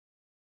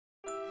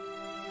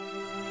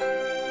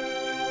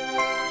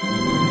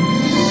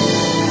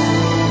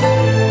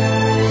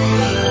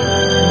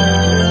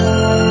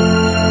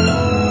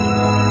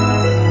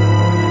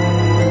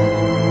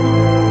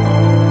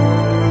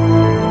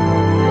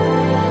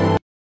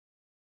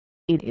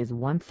It is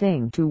one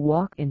thing to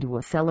walk into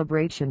a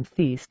celebration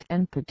feast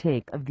and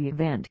partake of the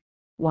event,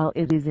 while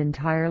it is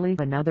entirely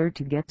another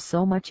to get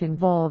so much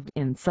involved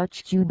in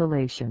such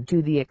jubilation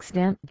to the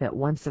extent that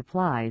one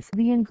supplies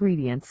the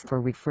ingredients for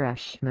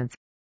refreshments.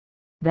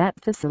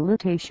 That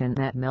facilitation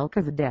that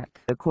Melchizedek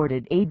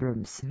accorded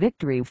Abram's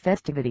victory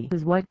festivity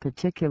is what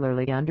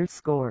particularly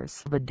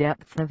underscores the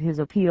depth of his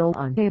appeal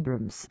on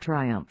Abram's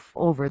triumph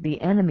over the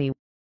enemy.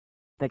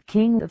 The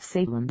king of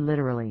Salem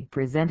literally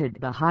presented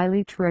the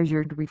highly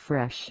treasured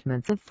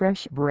refreshments of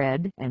fresh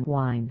bread and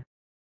wine.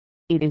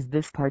 It is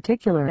this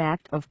particular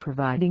act of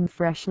providing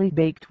freshly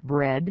baked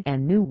bread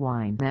and new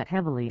wine that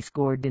heavily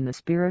scored in the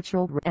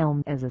spiritual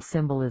realm as a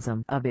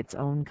symbolism of its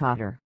own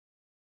character.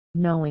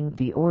 Knowing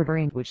the order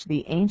in which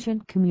the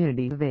ancient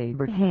community of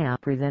Abraham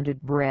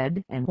presented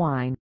bread and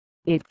wine,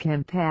 it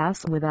can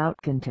pass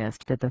without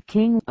contest that the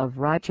King of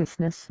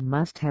Righteousness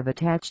must have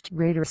attached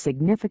greater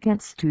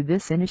significance to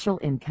this initial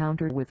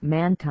encounter with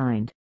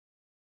mankind.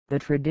 The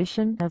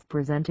tradition of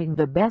presenting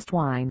the best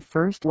wine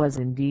first was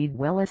indeed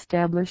well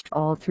established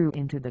all through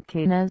into the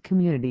Cana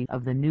community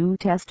of the New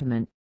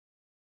Testament.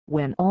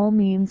 When all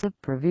means of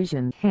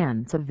provision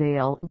hence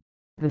avail,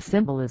 the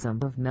symbolism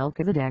of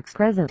Melchizedek's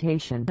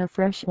presentation of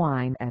fresh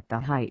wine at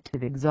the height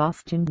of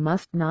exhaustion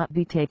must not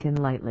be taken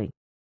lightly.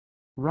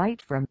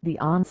 Right from the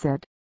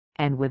onset,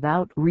 and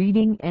without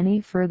reading any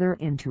further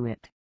into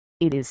it,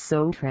 it is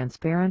so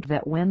transparent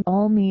that when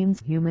all means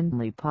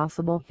humanly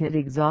possible hit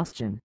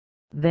exhaustion,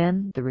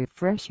 then the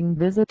refreshing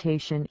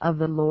visitation of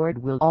the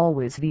Lord will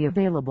always be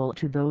available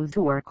to those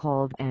who are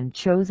called and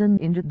chosen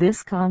into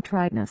this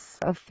contriteness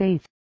of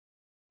faith.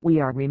 We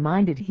are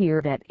reminded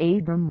here that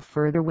Abram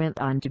further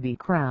went on to be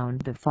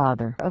crowned the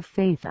father of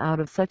faith out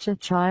of such a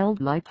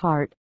childlike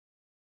heart.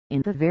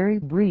 In the very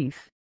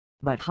brief,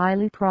 but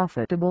highly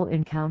profitable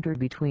encounter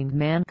between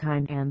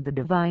mankind and the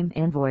divine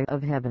envoy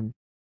of heaven,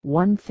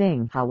 one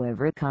thing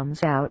however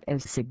comes out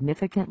as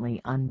significantly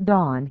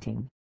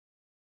undaunting.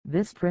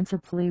 This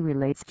principally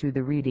relates to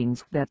the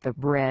readings that the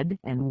bread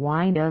and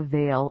wine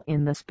avail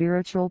in the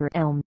spiritual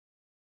realm.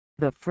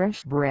 The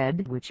fresh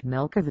bread which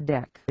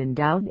Melchizedek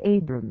endowed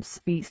Abram's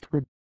feast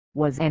with,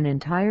 was an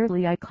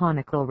entirely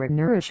iconical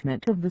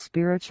renourishment of the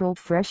spiritual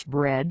fresh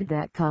bread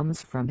that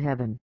comes from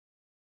heaven.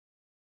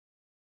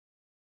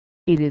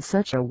 It is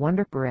such a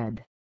wonder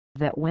bread,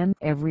 that when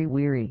every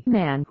weary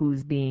man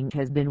whose being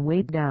has been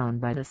weighed down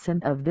by the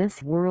sin of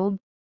this world,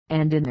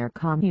 and in their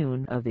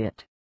commune of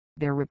it,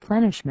 their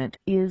replenishment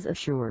is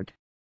assured,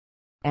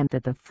 and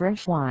that the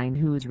fresh wine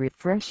whose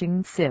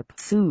refreshing sip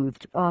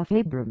soothed off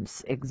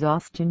Abram's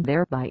exhaustion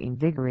thereby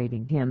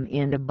invigorating him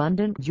in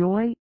abundant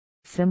joy,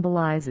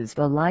 symbolizes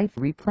the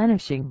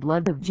life-replenishing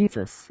blood of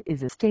Jesus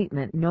is a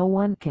statement no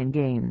one can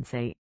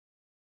gainsay.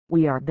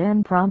 We are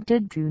then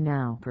prompted to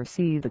now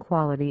perceive the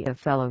quality of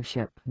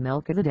fellowship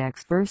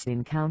Melchizedek's first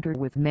encounter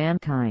with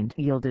mankind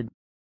yielded.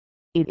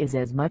 It is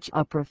as much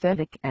a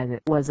prophetic as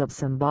it was a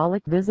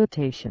symbolic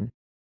visitation.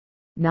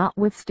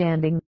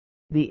 Notwithstanding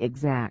the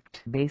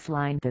exact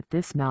baseline that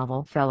this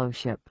novel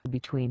fellowship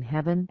between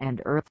heaven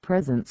and earth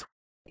presents,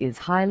 is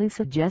highly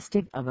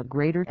suggestive of a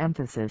greater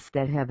emphasis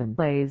that heaven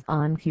plays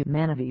on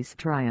humanity's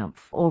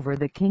triumph over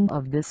the king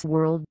of this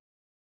world.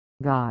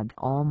 God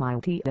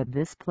Almighty at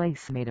this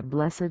place made a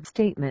blessed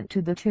statement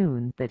to the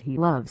tune that he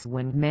loves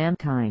when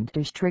mankind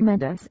does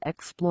tremendous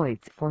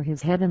exploits for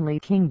his heavenly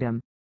kingdom.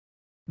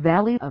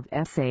 Valley of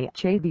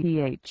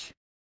Shavh.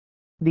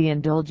 The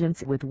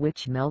indulgence with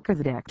which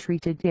Melchizedek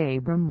treated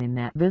Abram in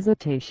that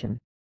visitation,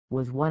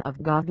 was one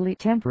of godly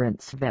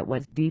temperance that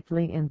was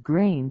deeply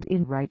ingrained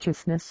in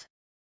righteousness.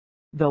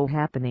 Though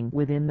happening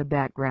within the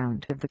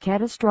background of the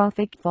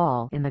catastrophic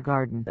fall in the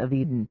Garden of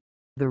Eden,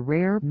 the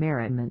rare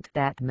merriment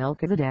that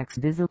Melchizedek's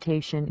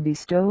visitation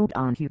bestowed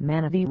on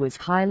humanity was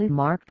highly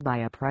marked by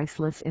a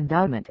priceless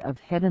endowment of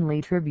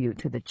heavenly tribute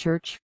to the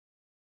Church.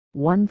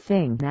 One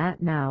thing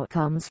that now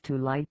comes to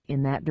light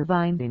in that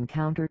divine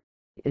encounter,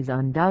 is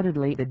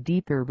undoubtedly the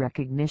deeper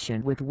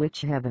recognition with which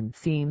heaven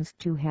seems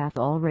to have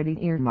already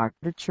earmarked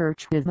the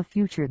Church as the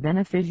future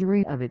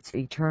beneficiary of its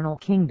eternal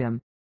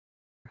kingdom.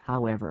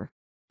 However,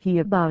 he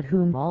about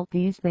whom all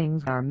these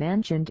things are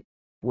mentioned,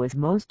 was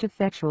most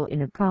effectual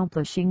in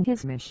accomplishing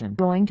his mission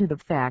owing to the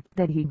fact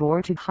that he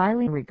bore two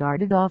highly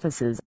regarded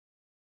offices.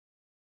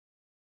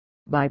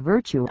 By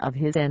virtue of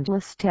his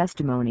endless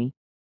testimony,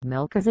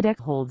 Melchizedek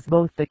holds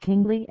both the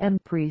kingly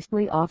and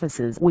priestly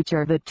offices which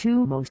are the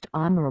two most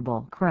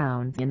honorable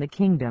crowns in the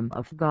kingdom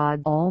of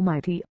God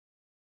Almighty.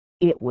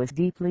 It was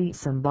deeply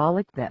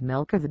symbolic that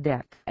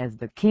Melchizedek as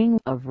the King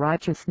of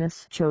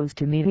Righteousness chose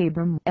to meet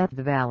Abram at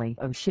the Valley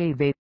of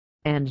Shavh,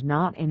 and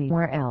not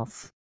anywhere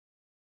else.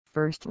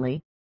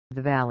 Firstly,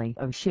 the Valley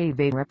of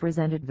Shavh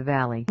represented the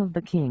Valley of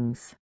the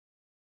Kings.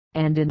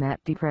 And in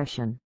that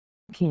depression,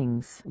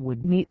 kings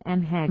would meet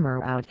and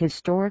hammer out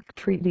historic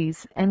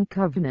treaties and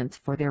covenants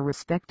for their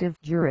respective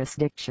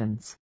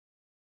jurisdictions.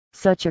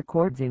 Such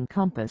accords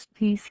encompassed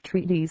peace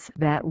treaties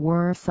that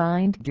were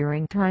signed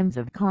during times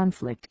of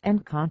conflict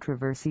and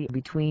controversy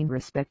between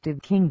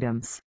respective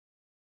kingdoms.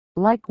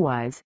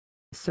 Likewise,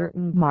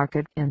 Certain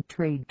market and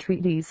trade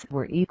treaties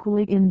were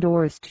equally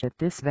endorsed at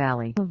this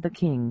Valley of the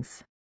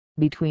Kings,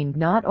 between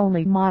not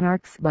only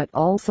monarchs but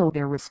also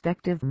their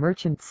respective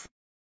merchants.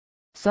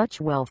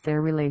 Such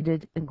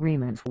welfare-related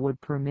agreements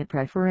would permit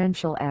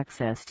preferential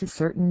access to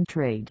certain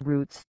trade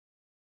routes.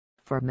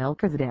 For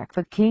Melchizedek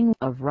the King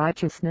of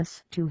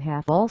Righteousness to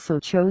have also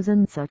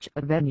chosen such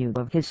a venue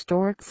of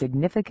historic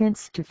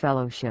significance to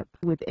fellowship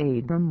with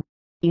Abram,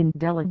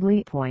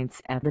 indelibly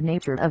points at the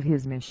nature of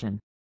his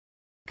mission.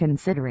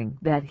 Considering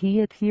that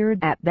he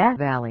appeared at that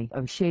Valley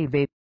of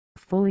Shaveh,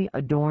 fully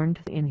adorned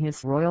in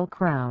his royal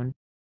crown,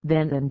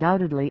 then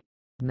undoubtedly,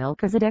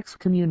 Melchizedek's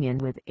communion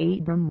with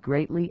Abram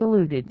greatly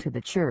alluded to the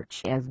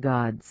Church as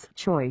God's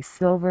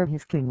choice over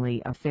his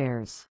kingly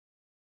affairs.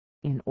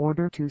 In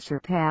order to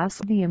surpass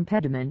the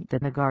impediment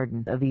that the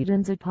Garden of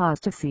Eden's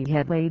apostasy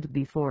had laid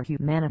before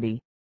humanity,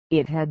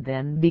 it had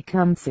then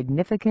become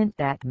significant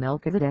that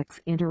Melchizedek's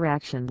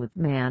interaction with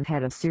man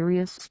had a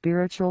serious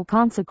spiritual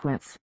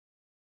consequence.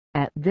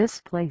 At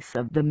this place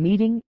of the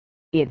meeting,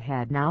 it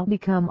had now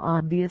become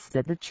obvious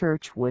that the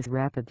Church was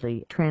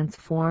rapidly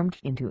transformed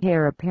into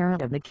heir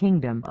apparent of the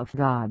kingdom of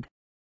God.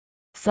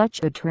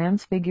 Such a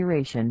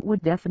transfiguration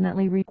would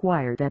definitely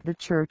require that the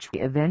Church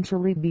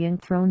eventually be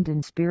enthroned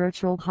in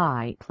spiritual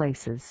high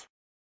places.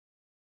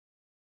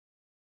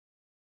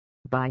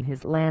 By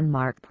his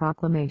landmark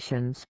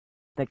proclamations,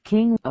 the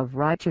King of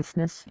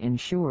Righteousness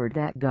ensured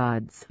that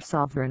God's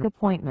sovereign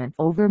appointment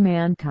over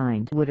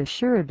mankind would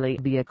assuredly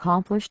be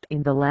accomplished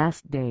in the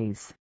last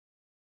days.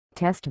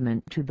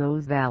 Testament to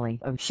those Valley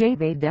of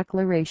Shaveh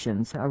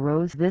declarations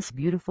arose this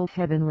beautiful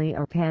heavenly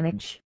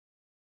appanage.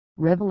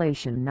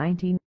 Revelation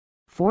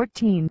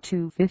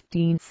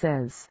 19:14-15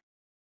 says,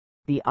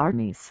 "The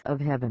armies of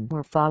heaven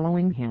were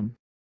following him,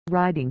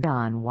 riding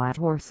on white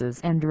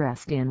horses and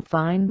dressed in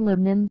fine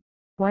linen,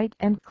 white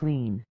and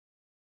clean.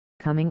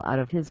 Coming out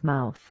of his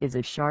mouth is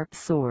a sharp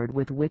sword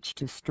with which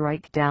to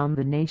strike down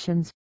the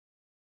nations.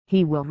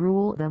 He will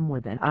rule them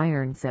with an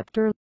iron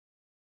scepter.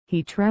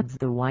 He treads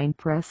the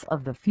winepress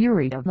of the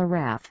fury of the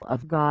wrath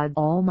of God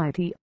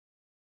Almighty."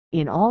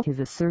 In all his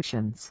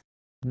assertions,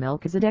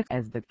 Melchizedek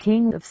as the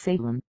King of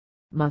Salem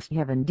must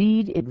have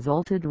indeed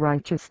exalted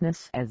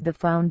righteousness as the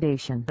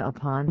foundation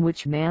upon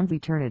which man's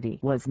eternity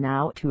was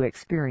now to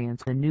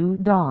experience a new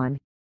dawn.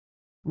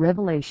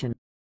 Revelation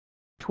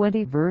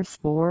 20 verse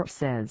 4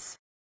 says,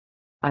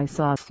 "I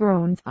saw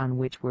thrones on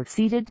which were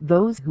seated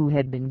those who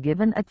had been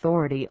given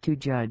authority to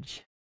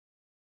judge."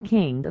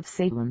 King of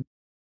Salem.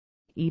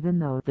 Even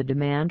though the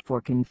demand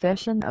for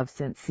confession of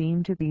sin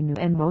seemed to be new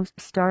and most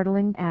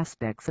startling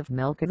aspects of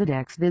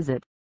Melchizedek's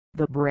visit,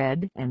 the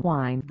bread and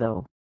wine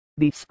though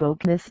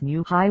bespoke this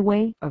new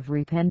highway of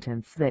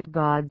repentance that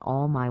God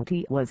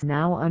Almighty was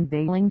now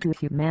unveiling to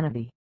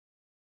humanity.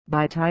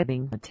 By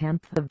tithing a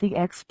tenth of the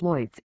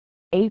exploits,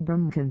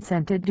 Abram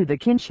consented to the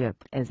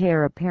kinship as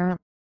heir apparent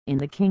in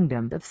the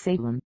kingdom of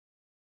Salem.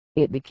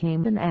 It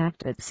became an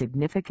act that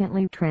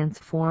significantly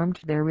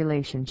transformed their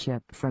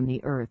relationship from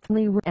the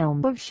earthly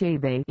realm of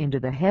Shaveh into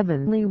the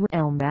heavenly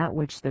realm at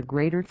which the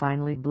greater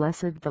finally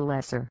blessed the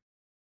lesser.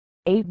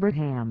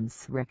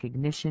 Abraham's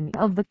recognition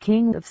of the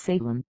King of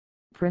Salem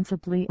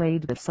principally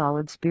laid the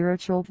solid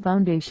spiritual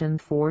foundation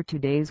for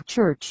today's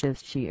church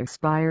as she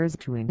aspires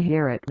to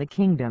inherit the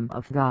kingdom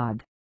of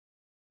God.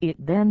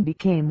 It then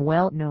became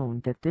well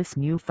known that this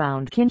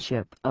newfound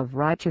kinship of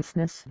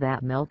righteousness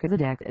that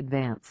Melchizedek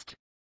advanced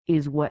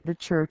is what the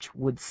Church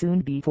would soon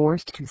be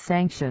forced to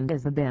sanction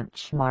as the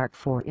benchmark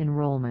for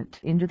enrollment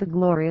into the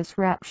glorious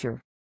rapture.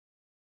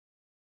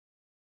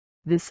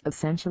 This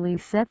essentially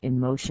set in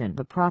motion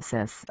the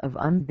process of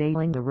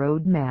unveiling the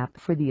road map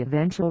for the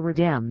eventual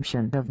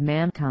redemption of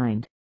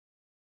mankind.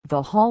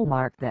 The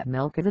hallmark that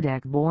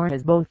Melchizedek bore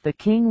as both the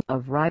King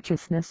of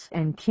Righteousness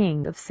and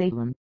King of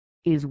Salem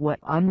is what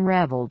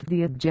unraveled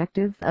the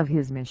objective of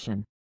his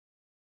mission.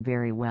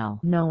 Very well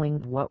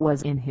knowing what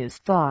was in his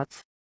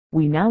thoughts,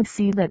 we now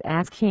see that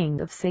as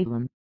King of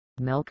Salem,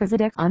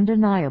 Melchizedek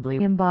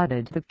undeniably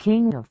embodied the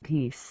King of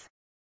Peace.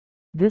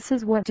 This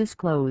is what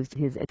disclosed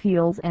his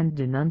appeals and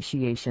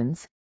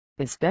denunciations,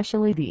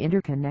 especially the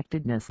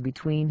interconnectedness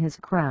between his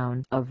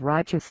crown of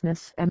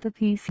righteousness and the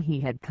peace he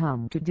had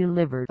come to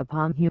deliver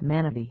upon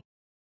humanity.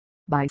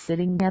 By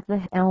sitting at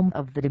the helm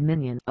of the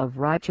dominion of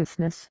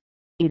righteousness,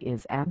 it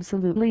is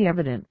absolutely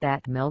evident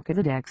that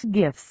Melchizedek's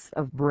gifts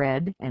of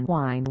bread and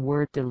wine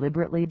were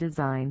deliberately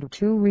designed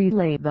to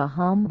relay the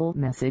humble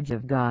message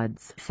of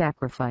God's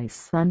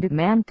sacrifice unto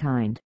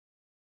mankind.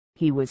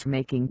 He was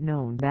making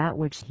known that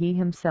which he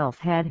himself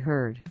had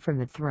heard from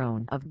the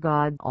throne of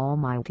God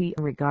Almighty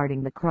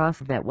regarding the cross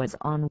that was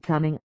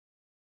oncoming.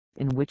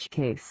 In which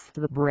case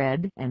the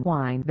bread and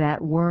wine that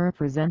were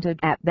presented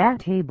at that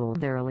table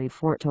verily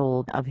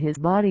foretold of his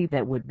body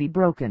that would be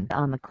broken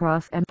on the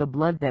cross and the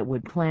blood that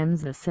would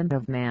cleanse the sin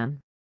of man.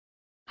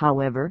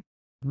 However,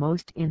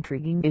 most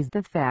intriguing is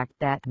the fact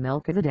that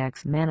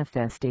Melchizedek's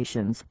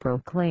manifestations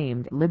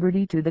proclaimed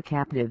liberty to the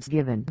captives,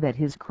 given that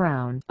his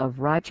crown of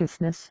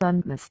righteousness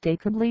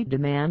unmistakably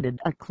demanded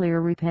a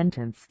clear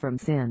repentance from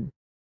sin.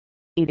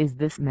 It is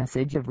this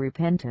message of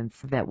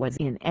repentance that was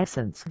in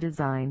essence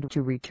designed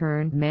to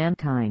return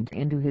mankind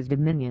into his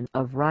dominion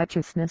of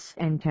righteousness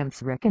and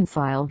hence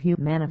reconcile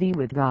humanity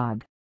with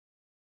God.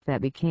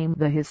 That became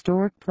the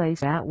historic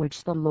place at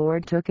which the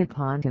Lord took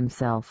upon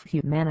himself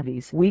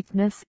humanity's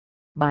weakness,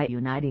 by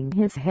uniting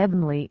his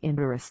heavenly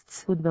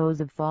interests with those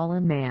of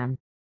fallen man,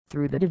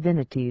 through the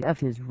divinity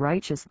of his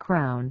righteous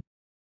crown.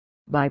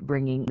 By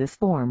bringing this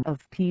form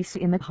of peace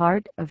in the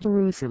heart of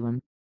Jerusalem,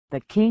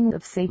 the King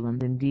of Salem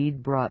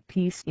indeed brought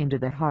peace into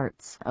the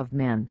hearts of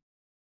men.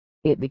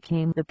 It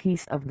became the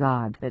peace of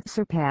God that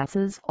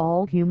surpasses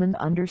all human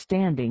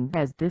understanding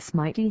as this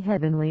mighty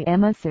heavenly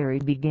emissary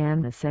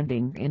began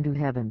ascending into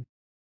heaven,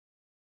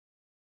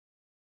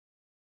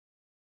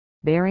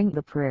 bearing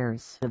the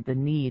prayers of the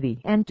needy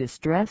and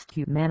distressed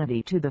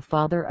humanity to the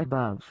Father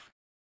above,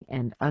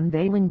 and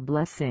unveiling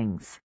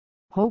blessings,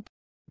 hope,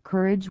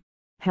 courage,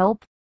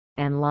 help,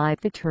 and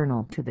life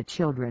eternal to the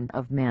children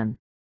of men.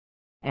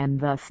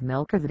 And thus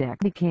Melchizedek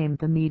became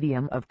the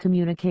medium of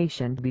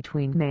communication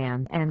between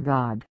man and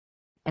God,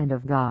 and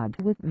of God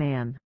with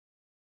man.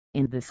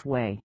 In this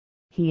way,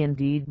 he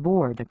indeed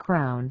bore the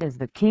crown as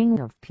the King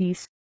of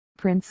Peace,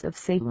 Prince of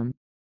Salem.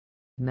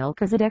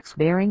 Melchizedek's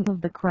bearing of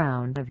the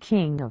crown of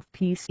King of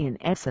Peace in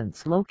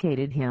essence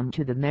located him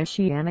to the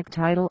messianic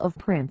title of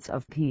Prince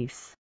of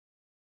Peace.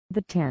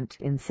 The tent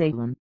in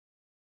Salem.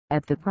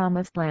 At the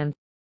Promised Land,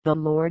 the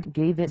Lord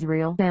gave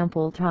Israel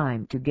ample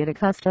time to get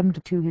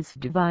accustomed to his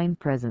divine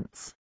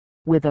presence,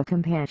 with a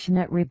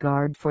compassionate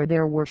regard for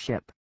their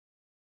worship.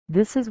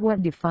 This is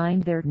what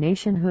defined their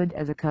nationhood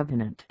as a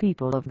covenant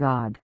people of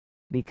God,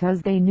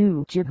 because they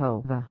knew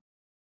Jehovah.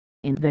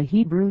 In the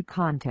Hebrew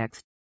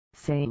context,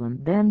 Salem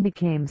then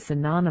became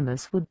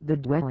synonymous with the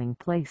dwelling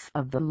place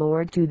of the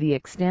Lord to the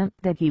extent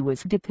that he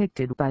was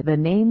depicted by the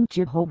name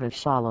Jehovah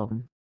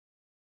Shalom.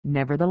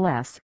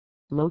 Nevertheless,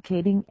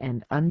 locating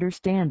and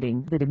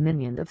understanding the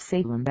dominion of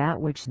Salem at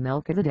which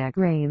Melchizedek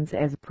reigns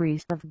as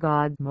priest of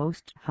God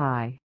Most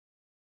High,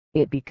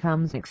 it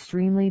becomes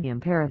extremely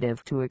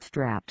imperative to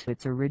extract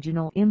its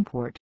original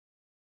import.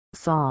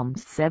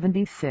 Psalms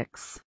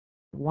 76,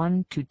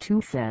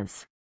 1-2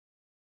 says,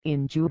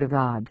 "In Judah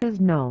God is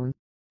known,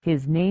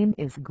 his name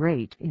is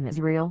great in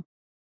Israel.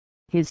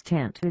 His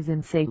tent is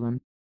in Salem,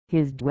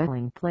 his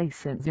dwelling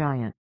place in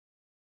Zion."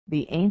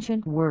 The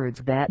ancient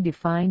words that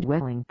define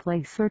dwelling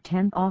place or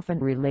tent often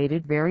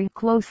related very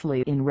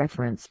closely in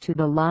reference to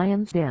the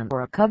lion's den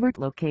or a covered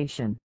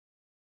location.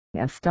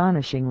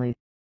 Astonishingly,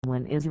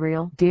 when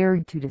Israel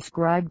dared to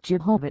describe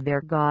Jehovah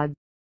their God,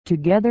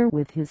 together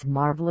with his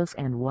marvelous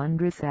and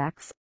wondrous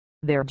acts,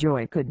 their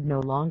joy could no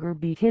longer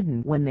be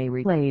hidden when they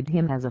relayed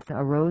him as a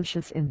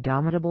ferocious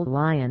indomitable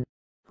lion,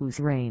 whose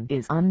reign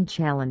is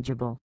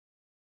unchallengeable.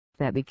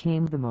 That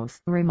became the most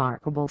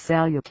remarkable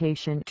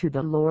salutation to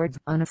the Lord's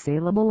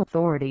unassailable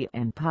authority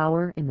and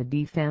power in the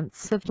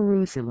defense of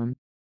Jerusalem,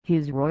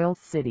 his royal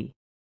city.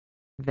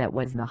 That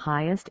was the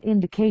highest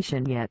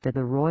indication yet that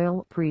the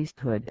royal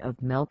priesthood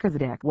of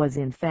Melchizedek was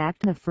in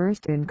fact the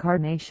first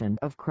incarnation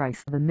of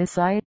Christ the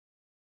Messiah.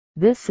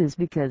 This is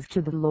because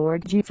to the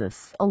Lord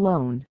Jesus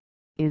alone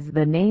is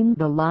the name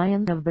the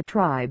Lion of the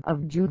tribe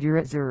of Judah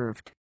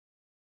reserved.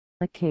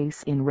 The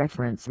case in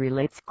reference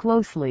relates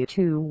closely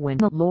to when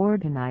the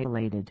Lord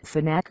annihilated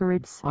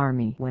Sennacherib's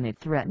army when it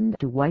threatened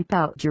to wipe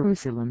out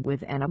Jerusalem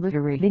with an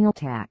obliterating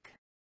attack.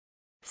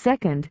 2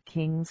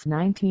 Kings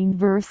 19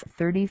 verse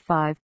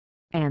 35,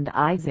 and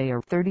Isaiah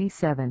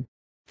 37,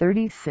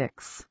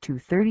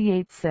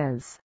 36-38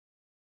 says,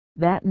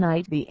 "That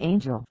night the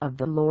angel of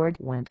the Lord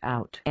went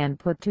out and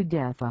put to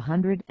death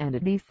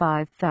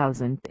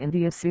 185,000 in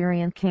the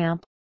Assyrian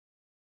camp.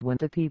 When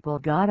the people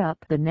got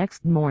up the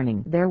next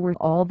morning there were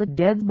all the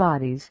dead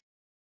bodies.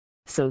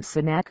 So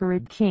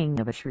Sennacherib king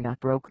of Assyria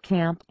broke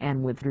camp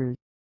and withdrew.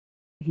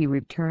 He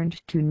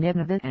returned to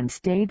Nineveh and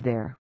stayed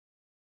there.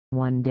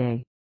 One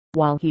day,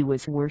 while he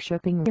was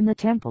worshipping in the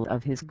temple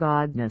of his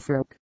god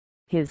Nisroch,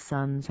 his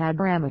sons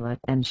Hadramalet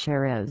and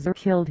Sharezer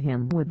killed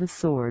him with the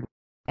sword,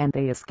 and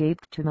they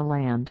escaped to the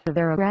land of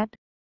Ararat.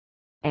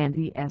 And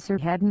the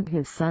Esarhaddon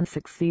his son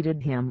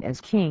succeeded him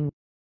as king.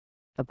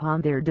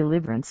 Upon their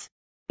deliverance,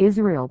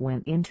 Israel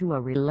went into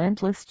a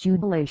relentless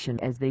jubilation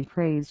as they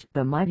praised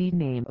the mighty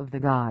name of the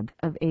God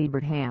of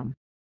Abraham,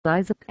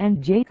 Isaac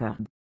and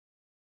Jacob.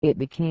 It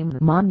became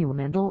the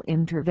monumental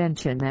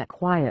intervention that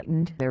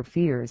quietened their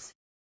fears,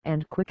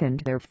 and quickened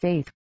their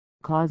faith,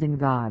 causing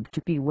God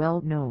to be well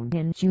known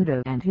in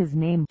Judah and his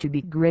name to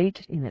be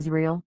great in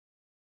Israel.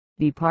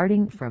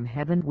 Departing from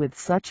heaven with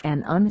such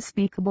an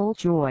unspeakable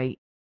joy,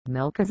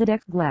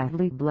 Melchizedek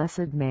gladly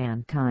blessed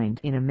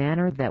mankind in a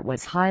manner that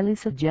was highly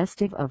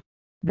suggestive of,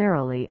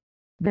 "Verily,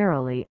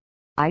 verily,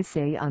 I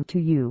say unto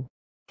you,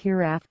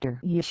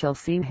 hereafter ye shall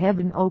see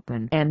heaven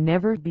open and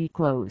never be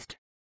closed."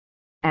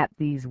 At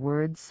these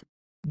words,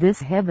 this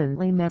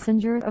heavenly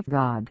messenger of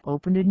God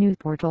opened a new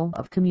portal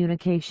of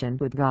communication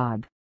with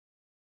God.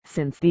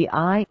 Since the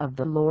eye of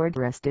the Lord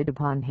rested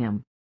upon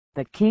him,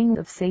 the King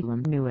of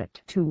Salem knew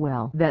it too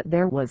well that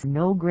there was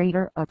no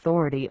greater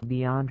authority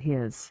beyond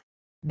his,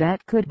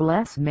 that could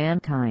bless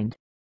mankind.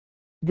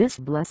 This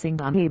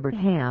blessing on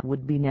Abraham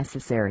would be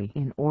necessary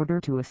in order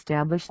to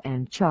establish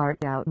and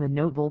chart out the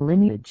noble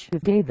lineage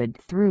of David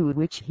through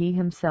which he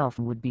himself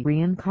would be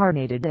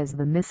reincarnated as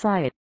the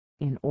Messiah,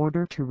 in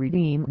order to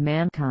redeem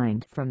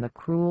mankind from the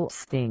cruel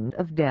sting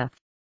of death.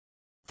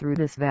 Through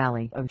this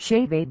valley of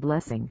Shaveh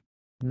blessing,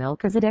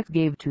 Melchizedek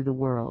gave to the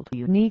world a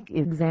unique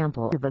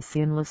example of a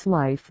sinless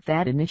life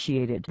that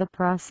initiated the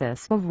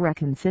process of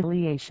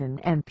reconciliation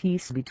and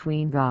peace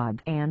between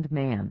God and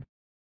man.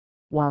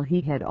 While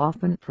he had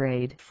often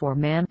prayed for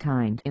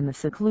mankind in the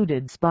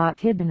secluded spot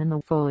hidden in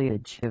the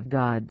foliage of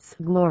God's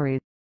glory,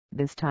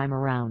 this time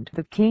around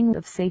the king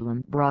of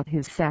Salem brought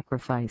his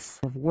sacrifice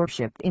of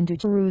worship into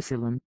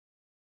Jerusalem.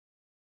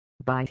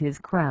 By his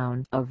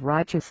crown of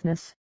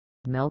righteousness,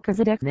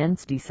 Melchizedek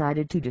thence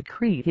decided to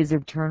decree his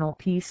eternal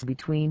peace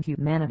between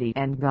humanity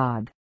and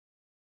God.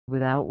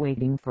 Without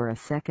waiting for a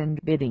second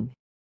bidding,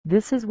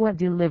 this is what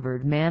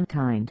delivered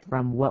mankind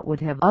from what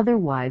would have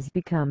otherwise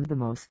become the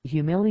most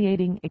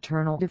humiliating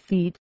eternal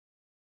defeat.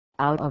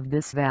 Out of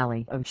this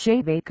valley of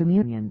Shaveh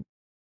communion,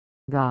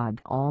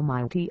 God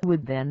Almighty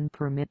would then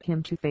permit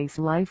him to face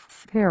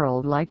life's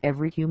peril like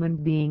every human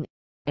being,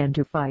 and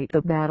to fight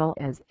the battle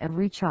as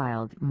every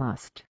child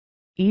must,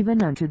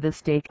 even unto the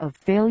stake of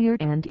failure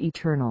and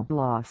eternal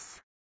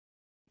loss.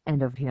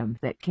 And of him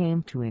that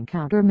came to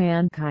encounter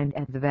mankind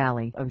at the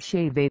valley of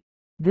Shaveh,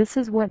 this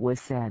is what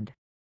was said.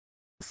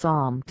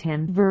 Psalm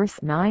 10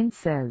 verse 9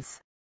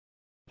 says,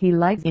 "He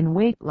lies in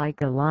wait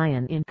like a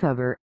lion in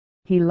cover,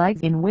 he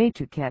lies in wait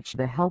to catch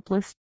the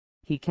helpless,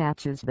 he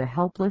catches the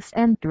helpless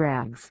and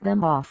drags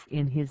them off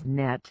in his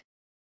net.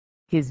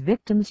 His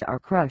victims are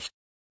crushed,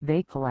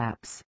 they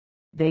collapse,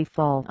 they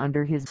fall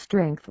under his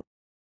strength."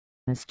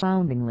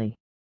 Astoundingly,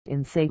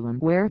 in Salem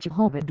where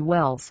Jehovah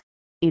dwells,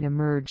 it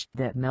emerged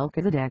that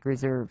Melchizedek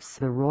reserves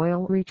the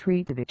royal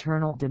retreat of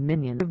eternal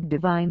dominion of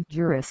divine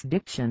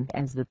jurisdiction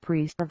as the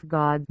priest of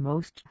God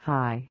Most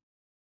High.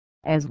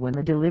 As when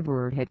the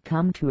deliverer had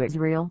come to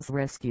Israel's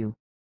rescue,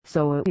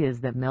 so it is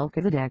that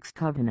Melchizedek's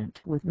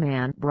covenant with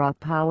man brought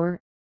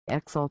power,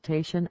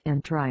 exaltation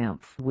and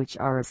triumph which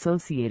are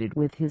associated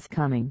with his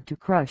coming to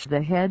crush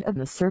the head of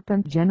the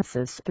serpent.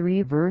 Genesis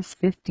 3 verse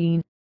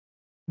 15.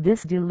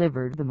 This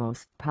delivered the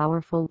most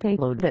powerful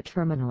payload that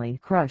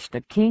terminally crushed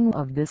the king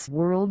of this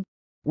world,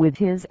 with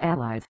his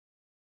allies.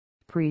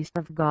 Priest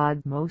of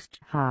God Most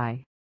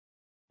High.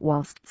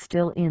 Whilst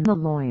still in the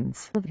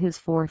loins of his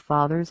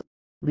forefathers,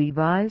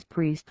 Levi's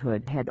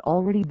priesthood had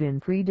already been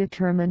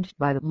predetermined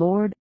by the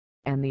Lord,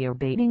 and the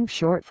abating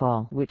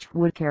shortfall which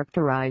would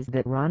characterize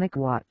the Aaronic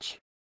watch.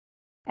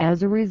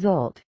 As a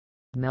result,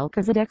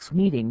 Melchizedek's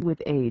meeting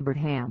with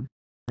Abraham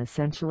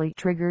essentially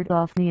triggered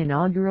off the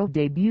inaugural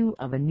debut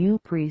of a new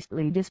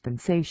priestly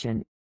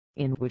dispensation,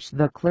 in which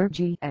the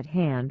clergy at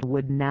hand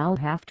would now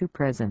have to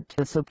present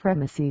a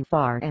supremacy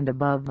far and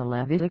above the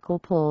Levitical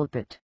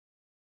pulpit.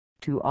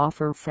 To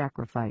offer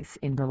sacrifice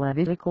in the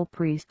Levitical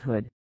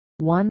priesthood,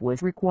 one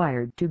was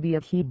required to be a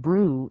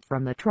Hebrew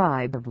from the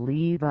tribe of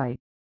Levi.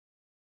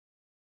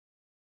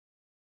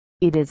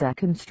 It is a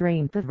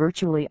constraint that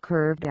virtually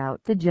curved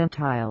out the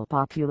Gentile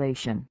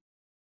population.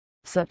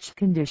 Such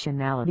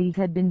conditionality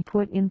had been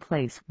put in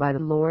place by the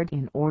Lord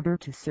in order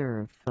to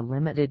serve a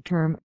limited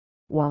term,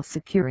 while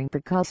securing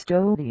the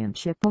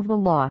custodianship of the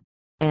law,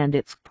 and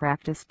its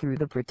practice through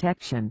the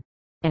protection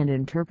and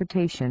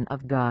interpretation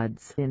of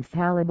God's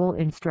infallible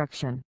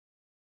instruction.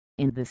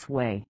 In this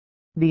way,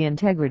 the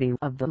integrity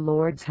of the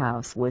Lord's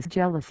house was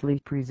jealously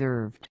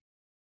preserved.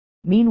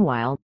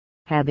 Meanwhile,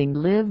 having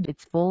lived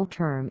its full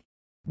term,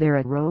 there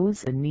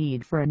arose a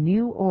need for a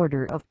new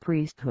order of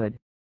priesthood,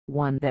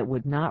 one that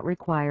would not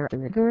require the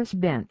rigorous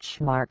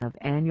benchmark of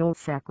annual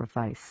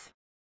sacrifice.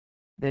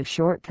 The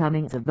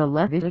shortcomings of the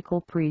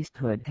Levitical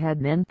priesthood had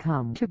then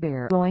come to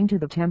bear owing to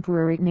the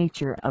temporary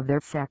nature of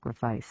their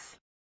sacrifice.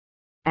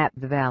 At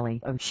the valley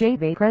of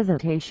Shaveh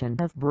presentation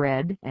of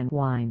bread and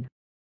wine,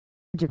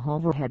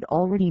 Jehovah had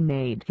already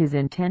made his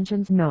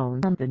intentions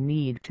known on the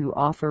need to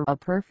offer a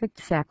perfect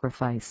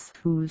sacrifice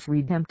whose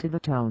redemptive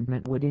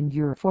atonement would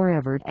endure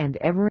forever and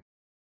ever.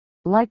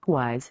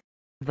 Likewise,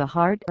 the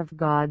heart of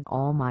God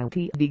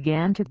Almighty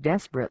began to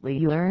desperately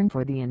yearn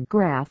for the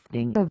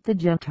engrafting of the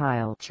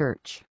Gentile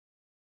church,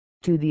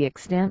 to the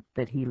extent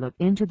that he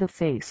looked into the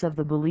face of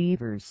the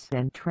believers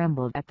and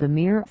trembled at the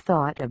mere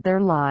thought of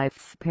their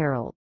life's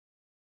peril.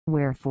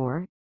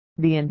 Wherefore,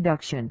 the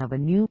induction of a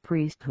new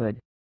priesthood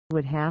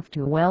would have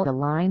to well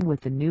align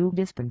with the new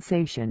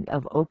dispensation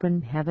of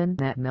open heaven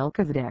that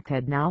Melchizedek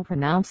had now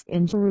pronounced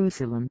in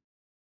Jerusalem.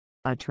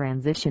 A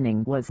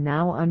transitioning was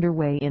now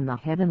underway in the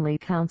heavenly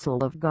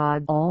council of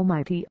God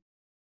Almighty.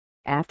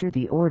 After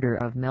the order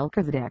of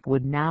Melchizedek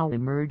would now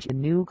emerge a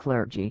new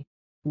clergy,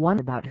 one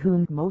about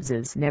whom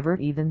Moses never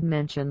even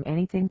mentioned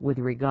anything with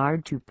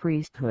regard to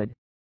priesthood.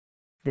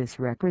 This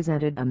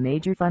represented a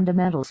major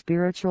fundamental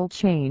spiritual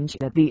change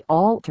at the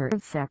altar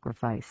of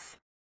sacrifice,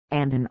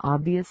 and an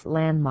obvious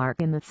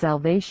landmark in the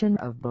salvation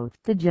of both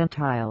the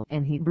Gentile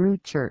and Hebrew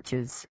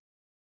churches.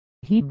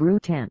 Hebrew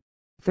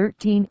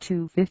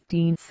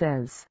 10:13-15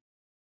 says,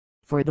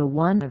 for the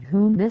one of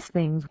whom these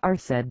things are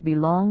said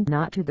belonged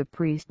not to the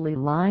priestly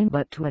line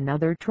but to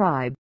another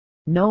tribe,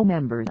 no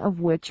member of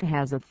which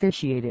has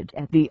officiated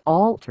at the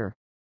altar.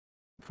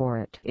 For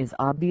it is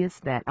obvious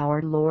that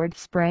our Lord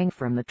sprang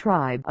from the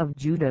tribe of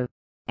Judah,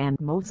 and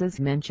Moses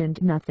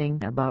mentioned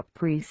nothing about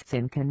priests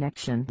in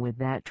connection with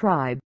that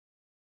tribe.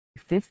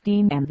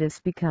 15 And this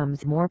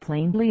becomes more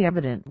plainly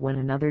evident when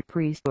another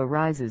priest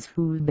arises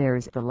who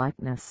bears the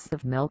likeness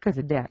of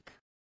Melchizedek.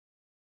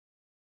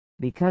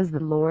 Because the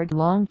Lord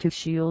longed to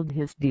shield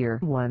his dear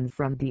one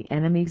from the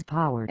enemy's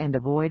power and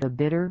avoid a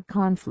bitter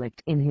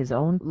conflict in his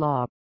own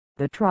law,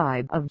 the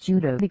tribe of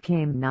Judah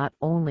became not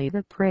only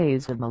the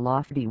praise of the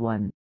lofty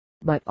one,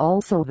 but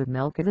also the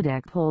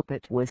Melchizedek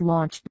pulpit was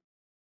launched,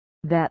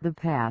 that the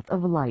path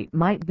of light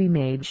might be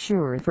made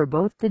sure for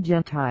both the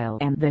Gentile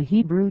and the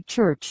Hebrew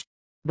church.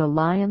 The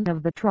Lion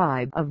of the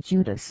tribe of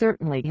Judah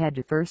certainly had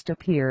to first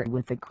appear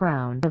with the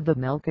crown of the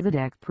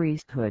Melchizedek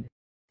priesthood,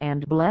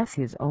 and bless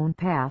his own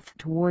path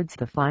towards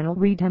the final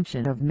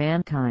redemption of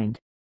mankind.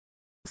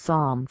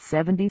 Psalm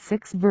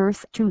 76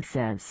 verse 2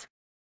 says,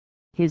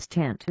 "His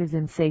tent is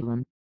in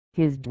Salem,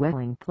 his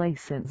dwelling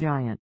place in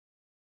Zion."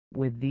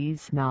 With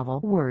these novel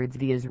words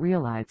the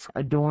Israelites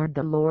adored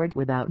the Lord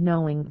without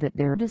knowing that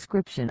their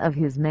description of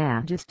his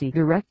majesty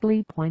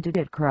directly pointed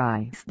at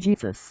Christ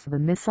Jesus the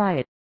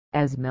Messiah,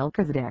 as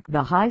Melchizedek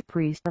the high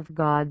priest of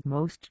God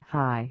Most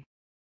High.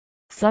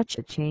 Such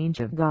a change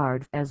of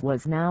guard as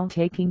was now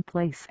taking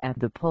place at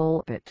the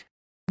pulpit,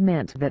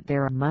 meant that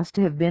there must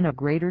have been a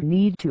greater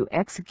need to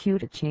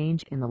execute a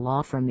change in the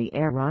law from the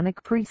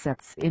Aaronic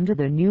precepts into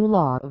the new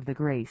law of the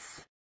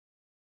grace.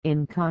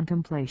 In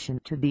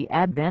contemplation to the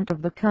advent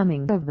of the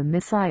coming of the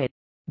Messiah,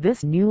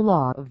 this new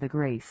law of the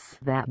grace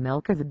that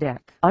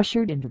Melchizedek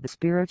ushered into the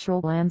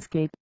spiritual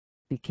landscape,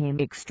 became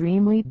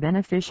extremely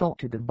beneficial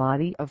to the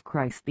body of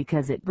Christ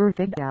because it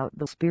birthed out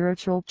the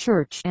spiritual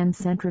church and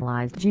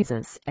centralized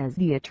Jesus as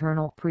the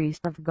eternal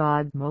priest of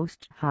God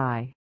Most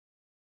High.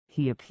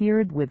 He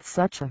appeared with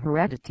such a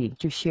heredity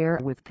to share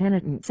with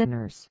penitent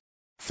sinners,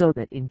 so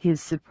that in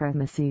his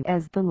supremacy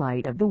as the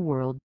light of the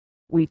world,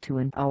 we too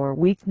in our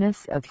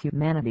weakness of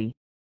humanity,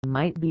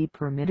 might be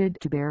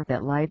permitted to bear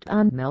that light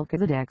on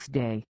Melchizedek's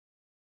day.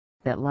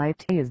 That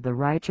light is the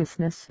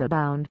righteousness that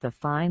bound the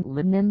fine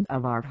linen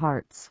of our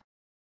hearts.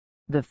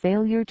 The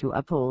failure to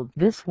uphold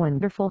this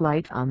wonderful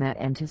light on that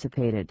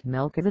anticipated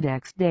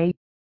Melchizedek's day,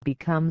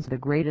 becomes the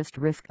greatest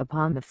risk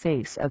upon the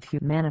face of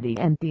humanity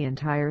and the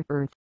entire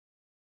earth.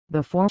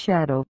 The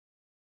foreshadow.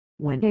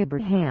 When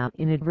Abraham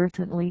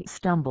inadvertently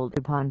stumbled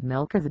upon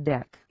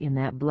Melchizedek in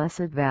that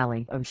blessed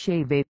valley of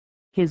Shaveh,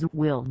 his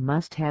will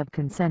must have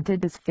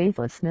consented as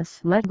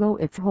faithlessness let go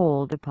its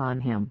hold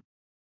upon him.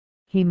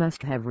 He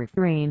must have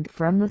refrained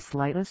from the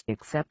slightest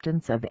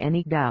acceptance of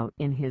any doubt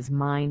in his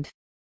mind.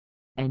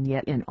 And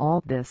yet in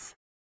all this,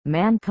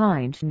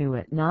 mankind knew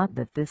it not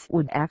that this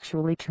would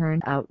actually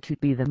turn out to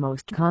be the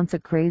most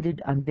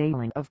consecrated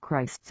unveiling of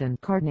Christ's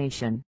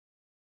incarnation.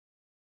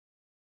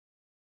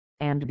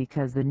 And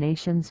because the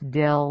nations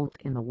dealt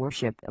in the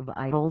worship of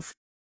idols,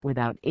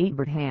 without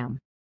Abraham,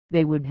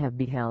 they would have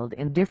beheld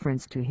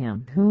indifference to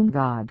him whom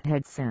God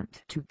had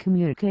sent to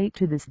communicate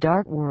to this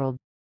dark world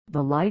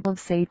the light of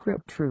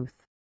sacred truth.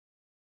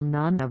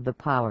 None of the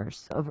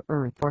powers of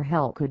earth or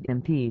hell could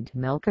impede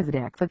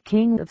Melchizedek the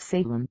king of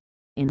Salem,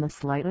 in the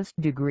slightest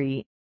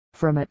degree,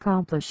 from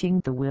accomplishing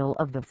the will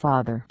of the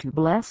Father to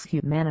bless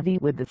humanity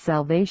with the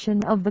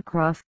salvation of the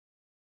cross.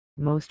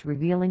 Most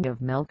revealing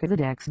of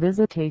Melchizedek's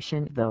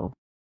visitation though,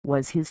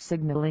 was his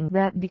signaling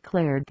that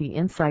declared the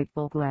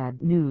insightful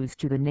glad news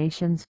to the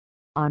nations,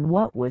 on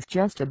what was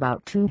just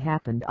about to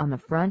happen on the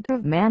front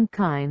of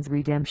mankind's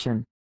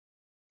redemption.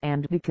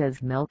 And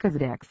because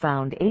Melchizedek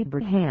found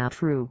Abraham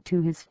true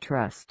to his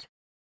trust,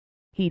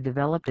 he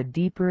developed a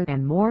deeper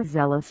and more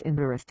zealous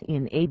interest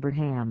in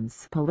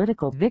Abraham's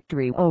political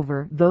victory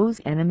over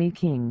those enemy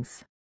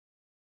kings.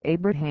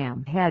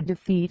 Abraham had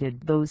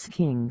defeated those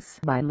kings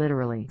by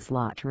literally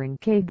slaughtering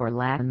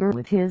Kedorlaomer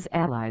with his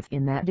allies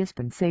in that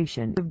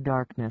dispensation of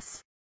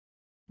darkness.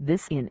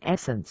 This in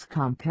essence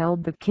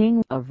compelled the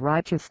King of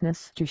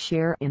Righteousness to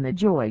share in the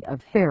joy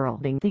of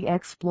heralding the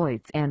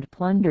exploits and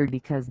plunder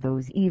because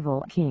those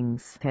evil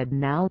kings had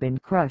now been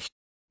crushed,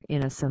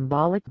 in a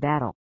symbolic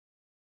battle.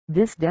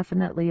 This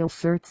definitely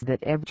asserts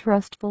that every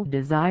trustful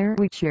desire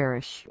we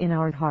cherish in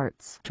our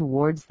hearts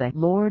towards the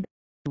Lord,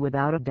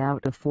 without a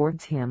doubt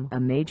affords him a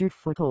major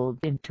foothold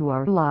into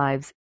our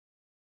lives.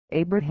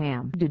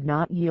 Abraham did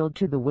not yield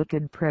to the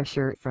wicked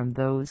pressure from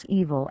those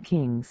evil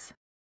kings,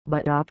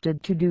 but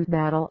opted to do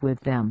battle with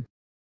them.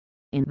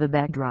 In the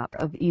backdrop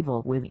of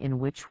evil within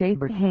which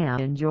Abraham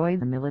enjoyed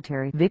the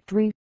military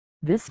victory,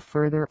 this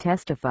further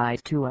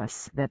testifies to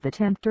us that the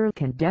tempter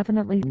can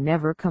definitely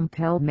never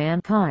compel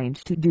mankind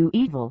to do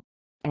evil,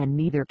 and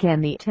neither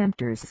can the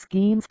tempter's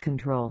schemes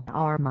control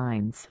our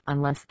minds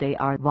unless they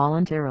are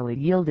voluntarily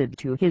yielded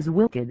to his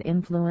wicked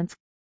influence.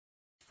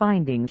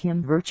 Finding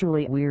him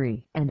virtually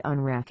weary and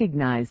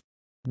unrecognized,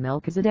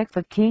 Melchizedek,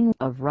 the king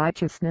of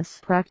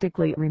righteousness,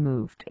 practically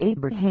removed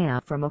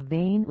Abraham from a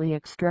vainly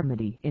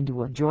extremity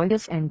into a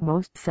joyous and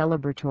most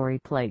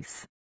celebratory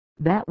place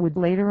that would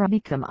later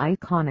become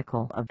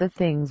iconical of the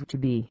things to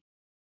be.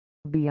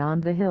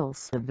 Beyond the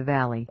hills of the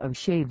valley of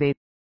Shaveh,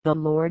 the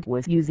Lord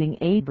was using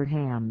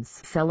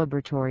Abraham's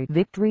celebratory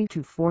victory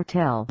to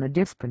foretell the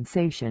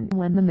dispensation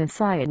when the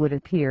Messiah would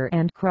appear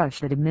and crush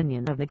the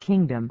dominion of the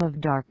kingdom of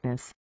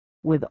darkness,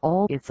 with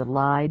all its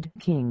allied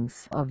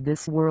kings of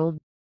this world.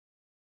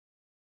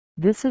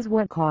 This is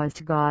what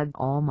caused God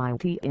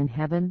Almighty in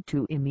heaven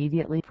to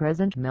immediately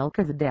present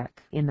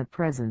Melchizedek in the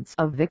presence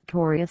of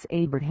victorious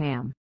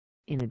Abraham,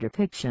 in a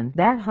depiction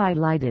that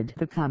highlighted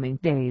the coming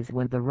days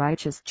when the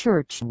righteous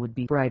church would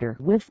be brighter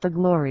with the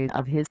glory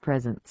of his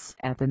presence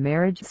at the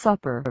marriage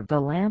supper of the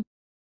Lamb.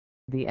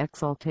 The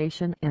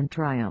exaltation and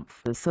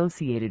triumph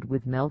associated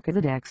with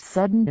Melchizedek's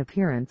sudden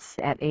appearance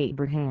at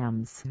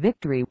Abraham's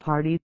victory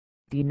party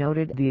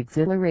denoted the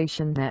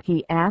exhilaration that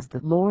he, as the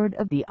Lord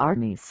of the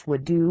armies,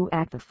 would do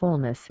at the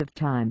fullness of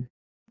time,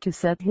 to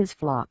set his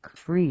flock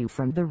free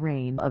from the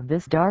reign of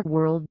this dark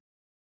world.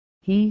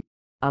 He,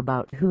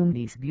 about whom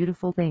these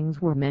beautiful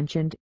things were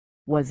mentioned,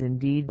 was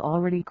indeed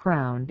already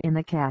crowned in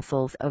the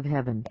castles of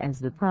heaven as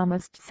the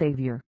promised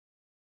Savior.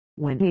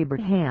 When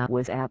Abraham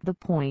was at the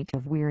point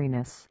of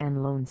weariness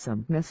and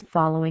lonesomeness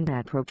following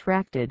that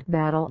protracted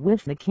battle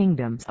with the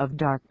kingdoms of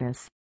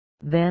darkness,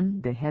 then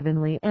the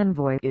heavenly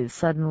envoy is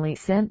suddenly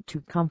sent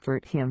to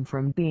comfort him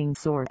from being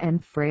sore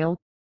and frail.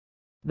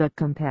 The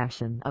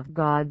compassion of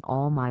God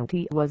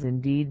Almighty was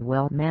indeed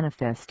well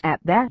manifest at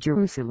that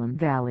Jerusalem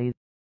valley.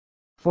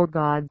 For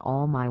God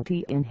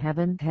Almighty in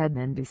heaven had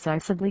then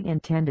decisively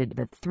intended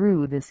that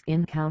through this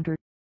encounter,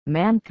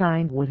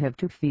 mankind would have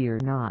to fear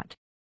not.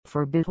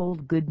 For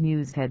behold, good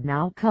news had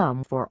now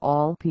come for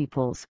all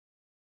peoples,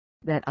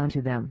 that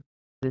unto them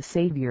the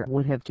Saviour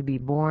would have to be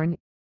born,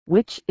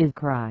 which is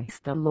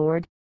Christ the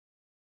Lord.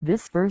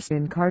 This first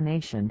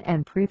incarnation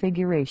and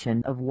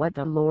prefiguration of what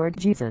the Lord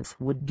Jesus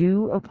would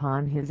do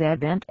upon his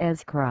advent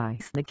as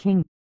Christ the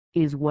King,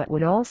 is what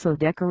would also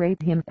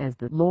decorate him as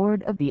the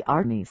Lord of the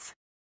armies.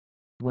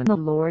 When the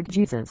Lord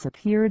Jesus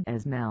appeared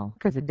as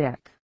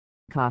Melchizedek,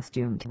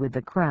 costumed with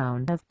the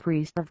crown of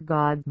priest of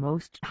God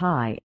Most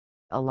High,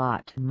 a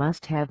lot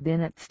must have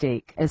been at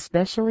stake,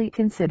 especially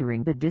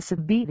considering the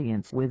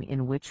disobedience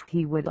within which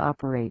he would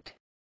operate.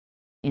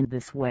 In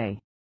this way,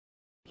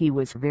 he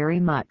was very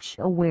much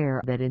aware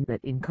that in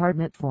that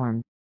incarnate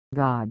form,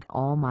 God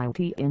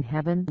Almighty in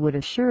heaven would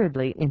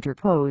assuredly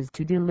interpose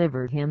to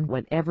deliver him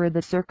whatever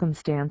the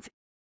circumstance.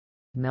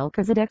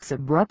 Melchizedek's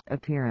abrupt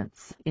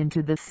appearance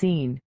into the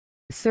scene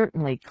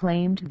certainly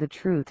claimed the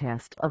true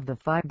test of the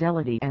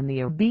fidelity and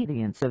the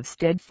obedience of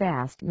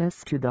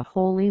steadfastness to the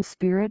Holy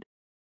Spirit,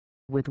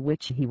 with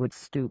which he would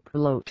stoop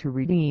low to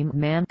redeem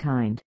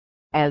mankind,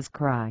 as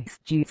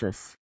Christ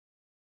Jesus.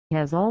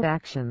 As all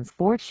actions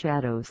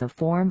foreshadows a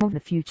form of the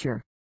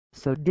future,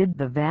 so did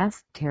the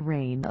vast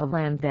terrain of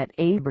land that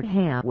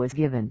Abraham was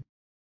given,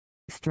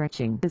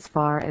 stretching as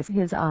far as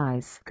his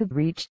eyes could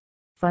reach,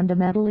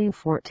 fundamentally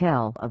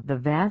foretell of the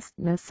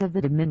vastness of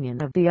the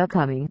dominion of the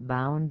upcoming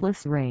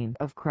boundless reign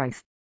of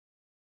Christ.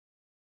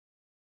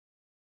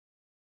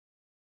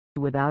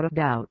 Without a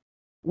doubt,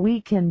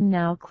 we can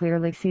now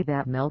clearly see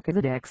that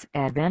Melchizedek's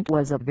advent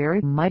was a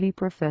very mighty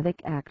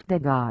prophetic act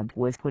that God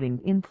was putting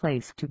in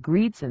place to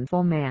greet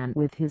sinful man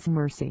with his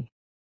mercy.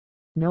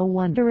 No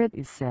wonder it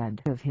is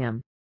said of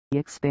him,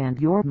 "Expand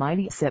your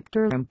mighty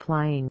scepter,"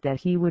 implying that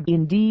he would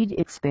indeed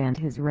expand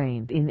his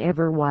reign in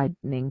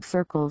ever-widening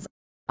circles,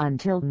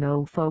 until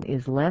no foe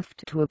is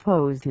left to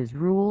oppose his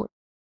rule.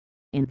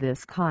 In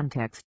this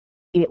context,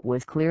 it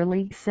was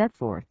clearly set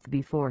forth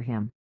before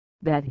him,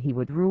 that he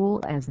would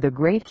rule as the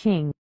great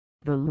king,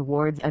 the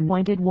Lord's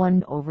anointed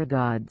one over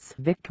God's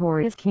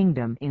victorious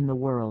kingdom in the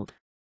world.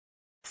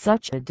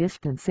 Such a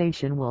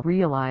dispensation will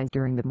realize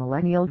during the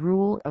millennial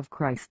rule of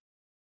Christ.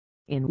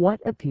 In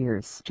what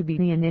appears to be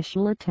the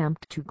initial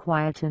attempt to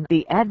quieten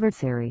the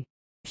adversary,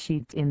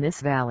 sheathed in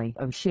this valley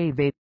of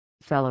Shaveh,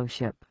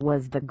 fellowship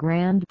was the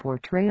grand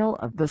portrayal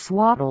of the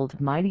swaddled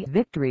mighty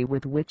victory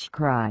with which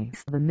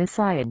Christ the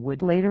Messiah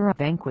would later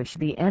vanquish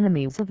the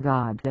enemies of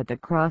God at the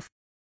cross.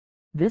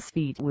 This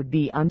feat would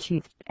be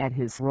unsheathed at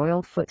his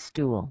royal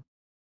footstool.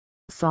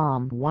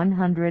 Psalm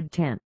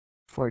 110,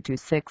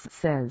 4-6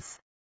 says,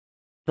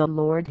 "The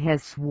Lord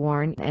has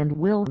sworn and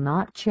will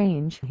not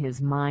change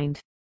his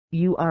mind.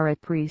 You are a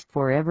priest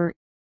forever,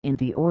 in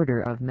the order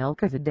of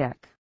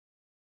Melchizedek.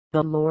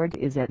 The Lord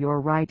is at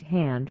your right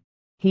hand.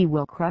 He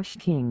will crush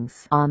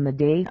kings on the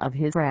day of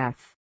his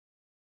wrath.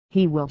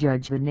 He will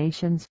judge the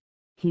nations,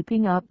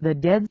 heaping up the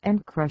dead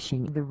and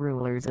crushing the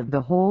rulers of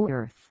the whole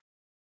earth."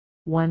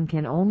 One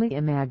can only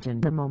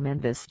imagine the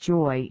momentous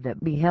joy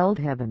that beheld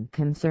heaven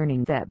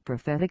concerning that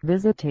prophetic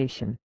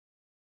visitation.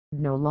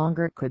 No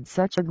longer could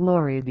such a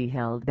glory be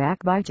held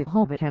back by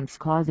Jehovah, hence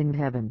causing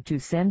heaven to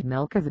send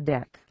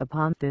Melchizedek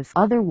upon this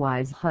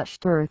otherwise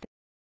hushed earth.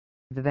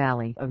 The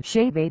Valley of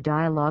Shavuot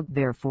dialogue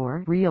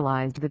therefore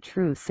realized the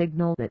true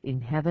signal that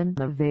in heaven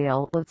the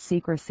veil of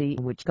secrecy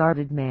which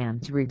guarded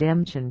man's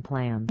redemption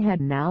plan had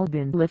now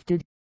been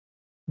lifted.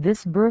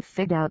 This birth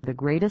figured out the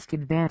greatest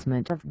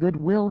advancement of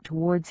goodwill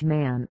towards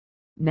man.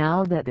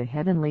 Now that the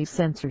heavenly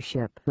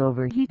censorship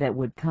over he that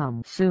would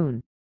come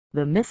soon,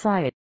 the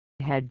Messiah,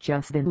 had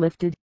just been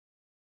lifted,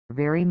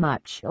 very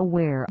much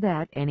aware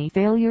that any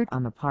failure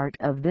on the part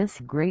of this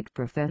great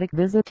prophetic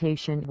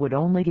visitation would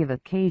only give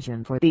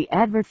occasion for the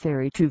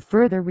adversary to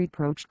further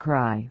reproach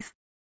Christ,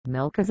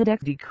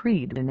 Melchizedek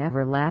decreed an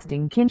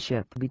everlasting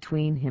kinship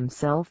between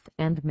himself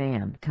and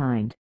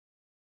mankind.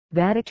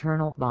 That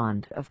eternal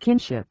bond of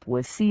kinship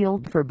was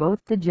sealed for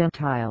both the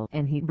Gentile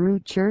and Hebrew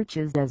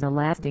churches as a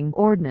lasting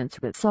ordinance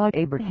that saw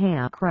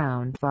Abraham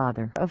crowned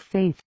father of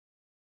faith.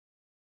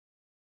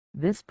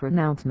 This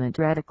pronouncement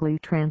radically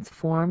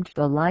transformed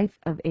the life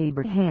of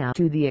Abraham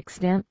to the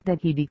extent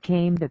that he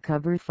became the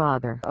covered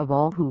father of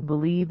all who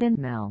believe in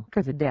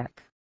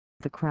Melchizedek,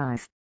 the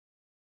Christ.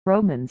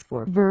 Romans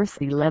 4 verse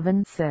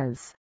 11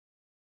 says,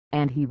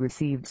 "And he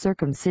received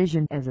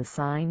circumcision as a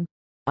sign,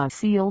 a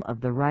seal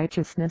of the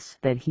righteousness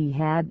that he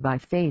had by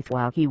faith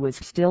while he was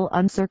still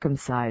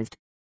uncircumcised.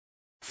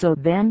 So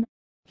then,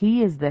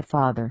 he is the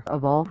father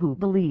of all who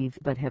believe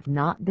but have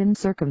not been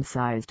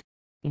circumcised,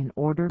 in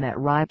order that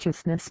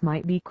righteousness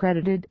might be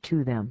credited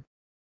to them."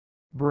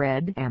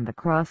 Bread and the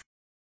cross.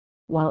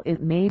 While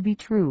it may be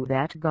true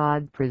that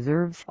God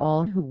preserves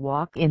all who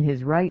walk in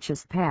his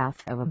righteous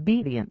path of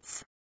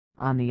obedience,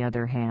 on the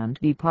other hand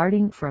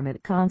departing from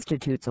it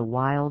constitutes a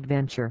wild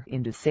venture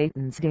into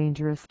Satan's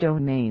dangerous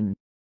domain.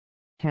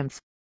 Hence,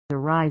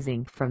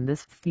 arising from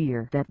this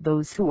fear that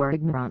those who are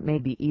ignorant may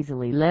be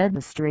easily led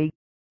astray,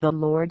 the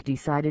Lord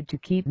decided to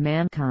keep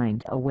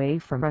mankind away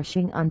from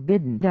rushing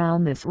unbidden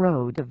down this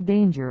road of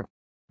danger,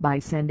 by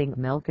sending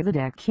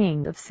Melchizedek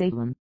king of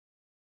Salem.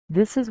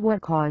 This is what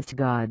caused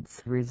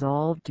God's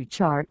resolve to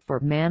chart for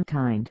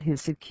mankind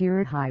his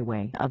secure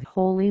highway of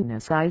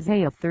holiness.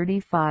 Isaiah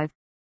 35,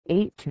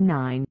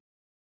 8-9.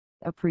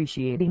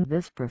 Appreciating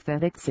this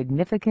prophetic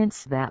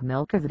significance that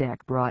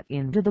Melchizedek brought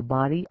into the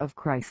body of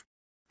Christ,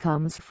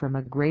 comes from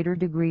a greater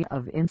degree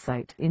of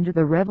insight into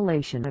the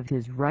revelation of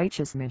his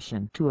righteous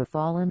mission to a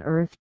fallen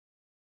earth.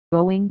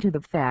 Owing to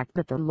the fact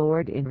that the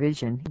Lord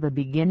envisioned the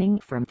beginning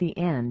from the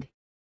end,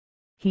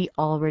 he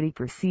already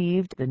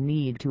perceived the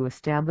need to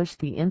establish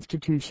the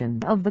institution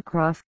of the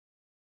cross,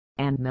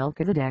 and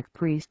Melchizedek,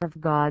 priest of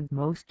God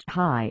Most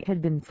High,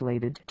 had been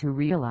slated to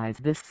realize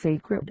this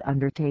sacred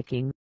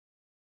undertaking.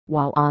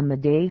 While on the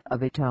Day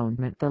of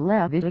Atonement the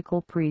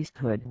Levitical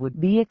priesthood would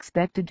be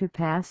expected to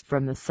pass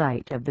from the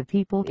sight of the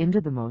people into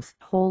the most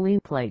holy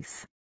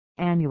place,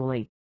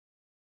 annually.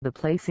 The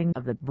placing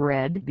of the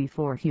bread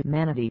before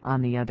humanity,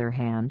 on the other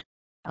hand,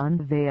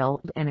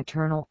 unveiled an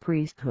eternal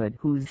priesthood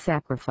whose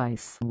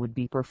sacrifice would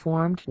be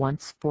performed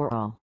once for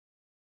all.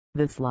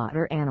 The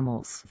slaughter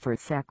animals for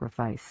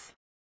sacrifice,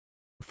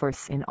 for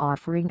sin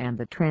offering, and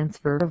the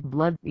transfer of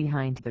blood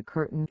behind the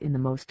curtain in the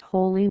most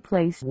holy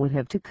place would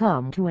have to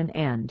come to an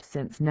end,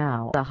 since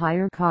now the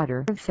higher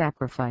order of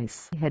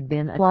sacrifice had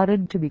been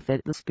allotted to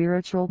befit the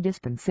spiritual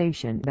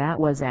dispensation that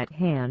was at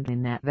hand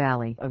in that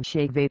valley of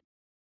Shavuot.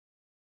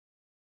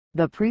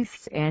 The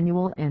priest's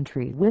annual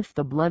entry with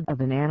the blood of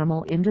an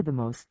animal into the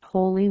most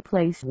holy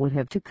place would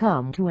have to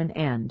come to an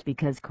end,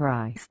 because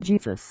Christ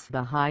Jesus,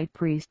 the high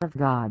priest of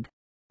God,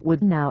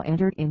 would now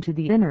enter into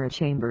the inner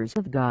chambers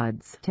of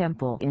God's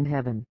temple in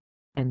heaven,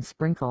 and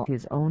sprinkle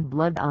his own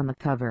blood on the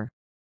cover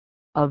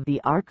of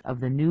the Ark of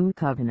the New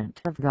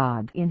Covenant of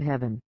God in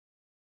heaven.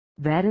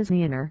 That is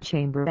the inner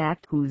chamber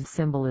act whose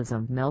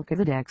symbolism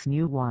Melchizedek's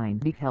new wine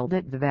beheld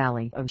at the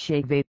Valley of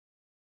Shavuot.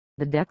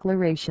 The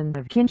declaration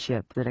of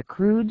kinship that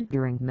accrued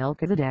during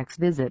Melchizedek's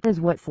visit is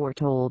what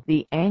foretold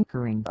the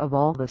anchoring of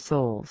all the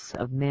souls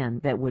of men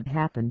that would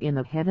happen in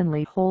the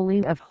heavenly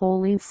Holy of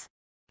Holies,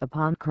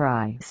 upon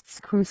Christ's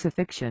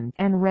crucifixion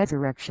and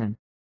resurrection.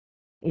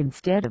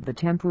 Instead of the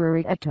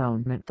temporary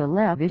atonement the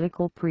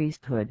Levitical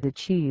priesthood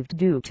achieved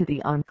due to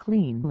the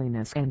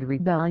uncleanliness and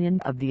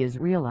rebellion of the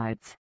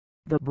Israelites,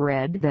 the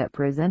bread that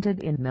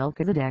presented in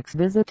Melchizedek's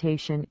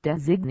visitation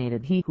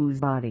designated he whose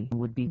body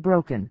would be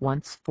broken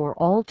once for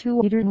all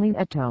to eternally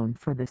atone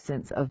for the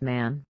sins of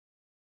man.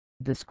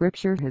 The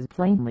Scripture has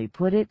plainly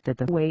put it that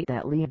the way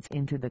that leads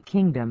into the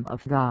kingdom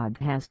of God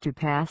has to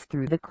pass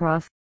through the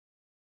cross.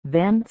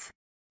 Thence,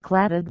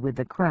 cladded with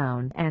the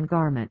crown and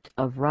garment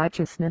of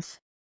righteousness,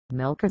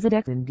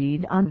 Melchizedek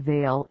indeed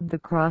unveiled the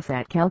cross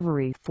at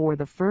Calvary for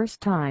the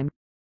first time.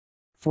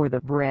 For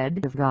the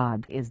bread of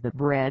God is the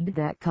bread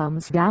that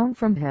comes down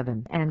from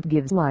heaven and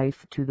gives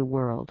life to the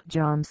world.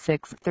 John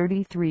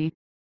 6:33.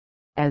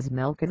 As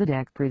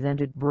Melchizedek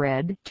presented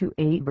bread to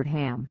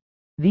Abraham,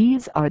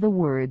 these are the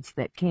words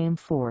that came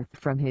forth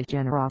from his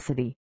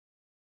generosity.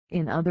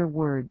 In other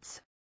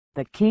words,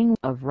 the King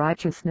of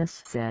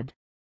righteousness said,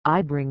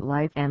 "I bring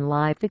life and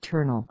life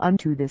eternal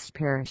unto this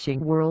perishing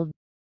world."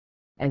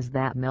 As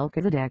that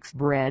Melchizedek's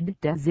bread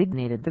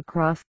designated the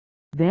cross,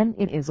 then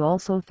it is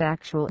also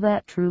factual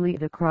that truly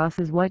the cross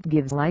is what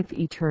gives life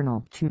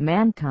eternal to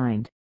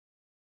mankind.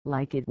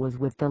 Like it was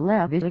with the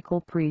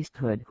Levitical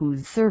priesthood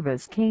whose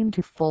service came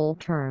to full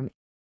term,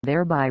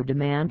 thereby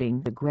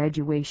demanding the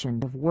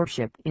graduation of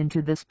worship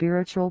into the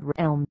spiritual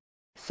realm,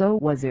 so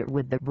was it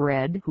with the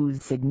bread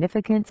whose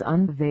significance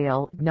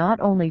unveiled not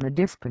only the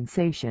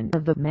dispensation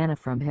of the manna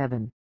from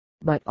heaven,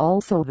 but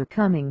also the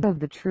coming of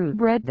the true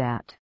bread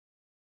that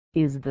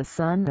is the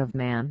Son of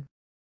Man.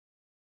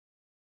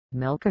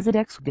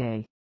 Melchizedek's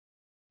Day.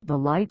 The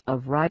light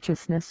of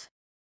righteousness.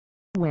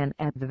 When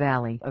at the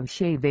valley of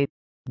Shaveh,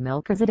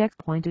 Melchizedek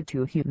pointed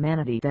to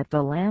humanity that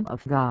the Lamb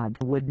of God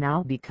would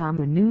now become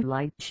a new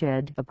light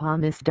shed upon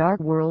this dark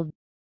world,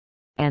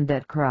 and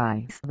that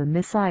Christ the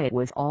Messiah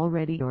was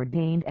already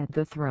ordained at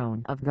the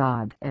throne of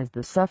God as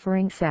the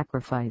suffering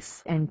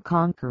sacrifice and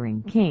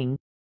conquering King,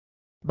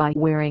 by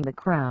wearing the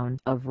crown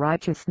of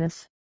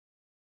righteousness.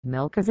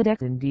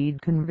 Melchizedek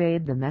indeed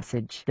conveyed the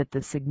message that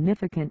the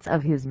significance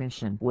of his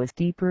mission was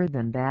deeper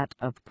than that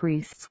of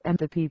priests and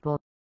the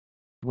people.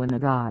 When the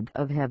God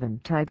of heaven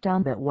typed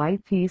on that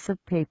white piece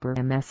of paper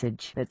a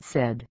message that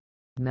said,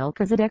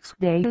 "Melchizedek's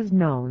Day is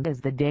known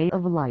as the Day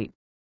of Light,"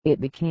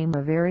 it became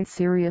a very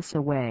serious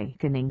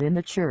awakening in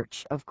the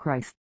Church of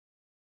Christ.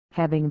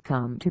 Having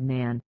come to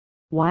man,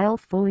 while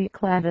fully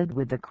cladded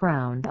with the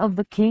crown of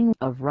the King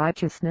of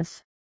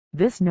Righteousness,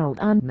 this note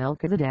on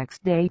Melchizedek's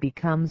Day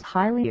becomes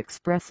highly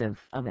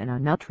expressive of an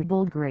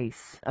unutterable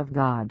grace of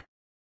God.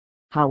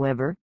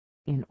 However,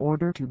 in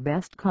order to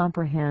best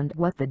comprehend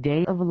what the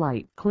Day of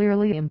Light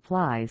clearly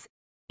implies,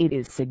 it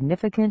is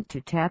significant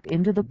to tap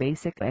into the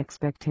basic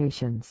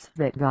expectations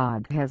that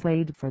God has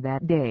laid for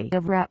that day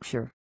of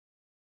rapture.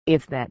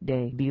 If that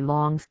day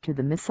belongs to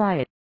the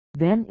Messiah,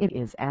 then it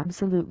is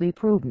absolutely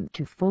prudent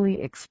to fully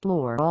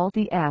explore all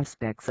the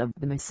aspects of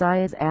the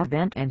Messiah's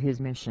advent and his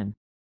mission.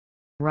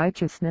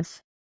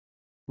 Righteousness.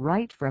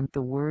 Right from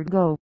the word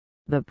go,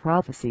 the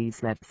prophecies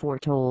that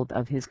foretold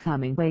of his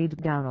coming laid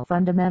down a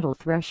fundamental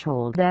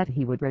threshold that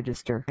he would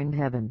register in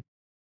heaven.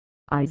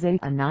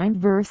 Isaiah 9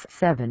 verse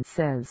 7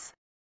 says,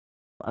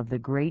 "Of the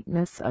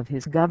greatness of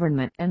his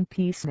government and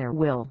peace there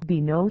will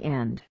be no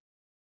end.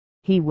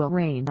 He will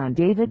reign on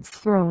David's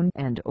throne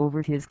and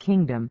over his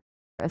kingdom,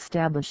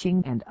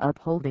 establishing and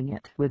upholding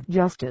it with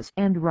justice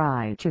and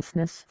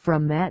righteousness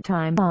from that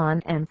time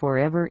on and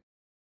forever."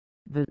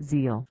 The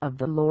zeal of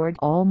the Lord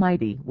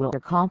Almighty will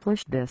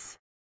accomplish this.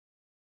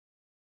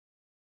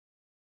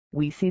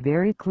 We see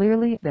very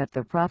clearly that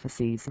the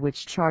prophecies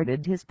which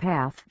charted his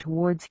path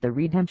towards the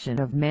redemption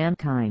of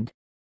mankind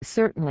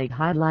certainly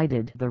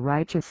highlighted the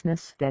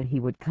righteousness that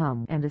he would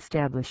come and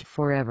establish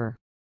forever.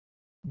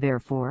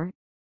 Therefore,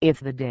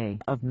 if the day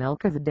of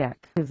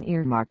Melchizedek is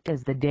earmarked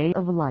as the day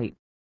of light,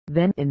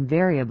 then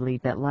invariably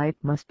that light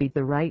must be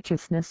the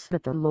righteousness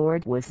that the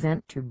Lord was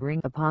sent to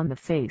bring upon the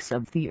face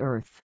of the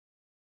earth.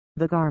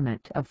 The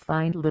garment of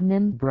fine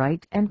linen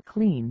bright and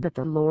clean that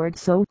the Lord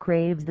so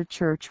craves the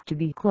church to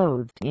be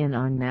clothed in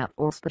on that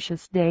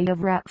auspicious day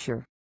of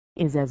rapture,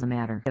 is as a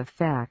matter of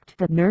fact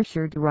the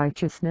nurtured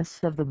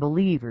righteousness of the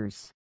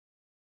believers.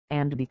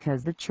 And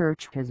because the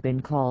church has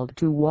been called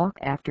to walk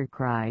after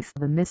Christ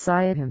the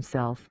Messiah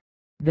himself,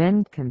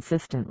 then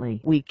consistently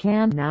we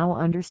can now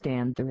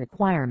understand the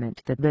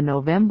requirement that the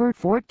November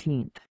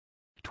 14,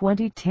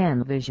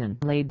 2010 vision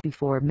laid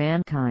before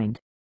mankind.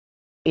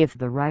 If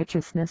the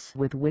righteousness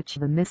with which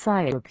the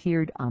Messiah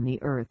appeared on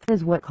the earth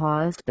is what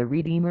caused the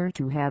Redeemer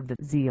to have the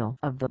zeal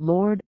of the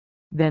Lord,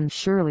 then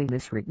surely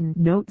this written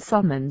note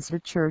summons the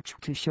church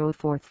to show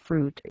forth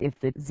fruit if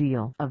the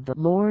zeal of the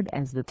Lord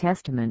as the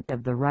testament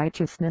of the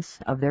righteousness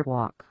of their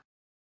walk.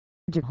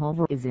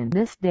 Jehovah is in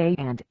this day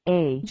and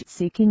age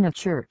seeking a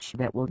church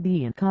that will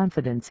be in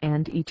confidence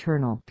and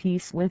eternal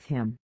peace with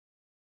him.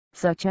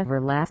 Such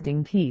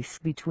everlasting peace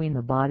between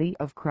the body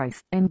of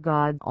Christ and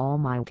God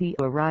Almighty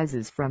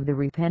arises from the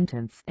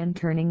repentance and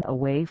turning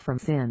away from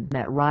sin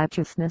that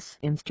righteousness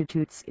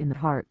institutes in the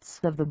hearts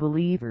of the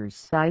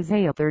believers.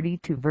 Isaiah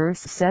 32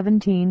 verse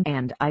 17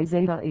 and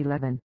Isaiah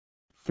 11,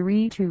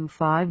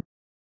 3-5.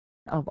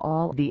 Of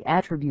all the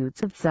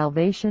attributes of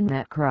salvation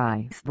that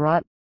Christ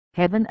brought,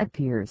 heaven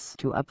appears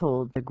to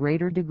uphold the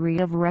greater degree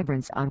of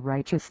reverence on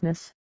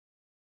righteousness.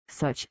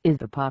 Such is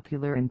the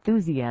popular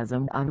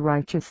enthusiasm on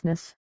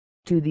righteousness,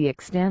 to the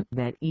extent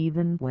that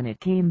even when it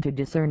came to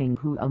discerning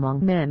who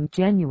among men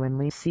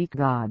genuinely seek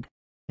God,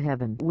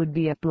 heaven would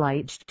be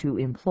obliged to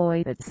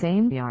employ that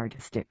same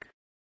yardstick.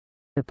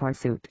 The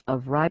pursuit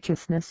of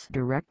righteousness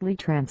directly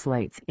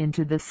translates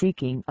into the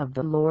seeking of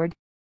the Lord.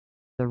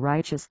 The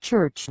righteous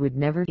church would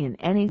never in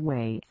any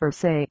way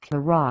forsake the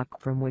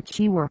rock from which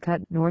she were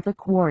cut nor the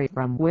quarry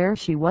from where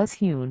she was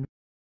hewn.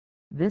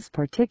 This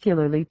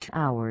particularly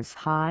towers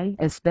high,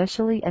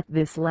 especially at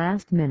this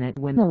last minute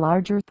when the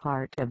larger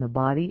part of the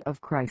body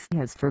of Christ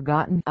has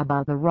forgotten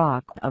about the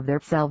rock of their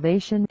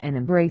salvation and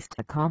embraced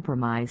a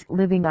compromise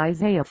living.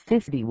 Isaiah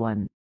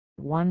 51,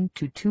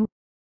 1-2.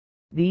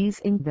 These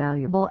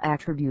invaluable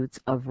attributes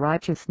of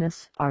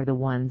righteousness are the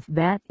ones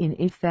that in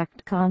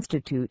effect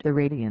constitute the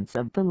radiance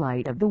of the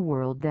light of the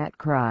world that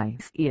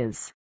Christ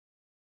is.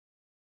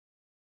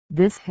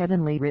 This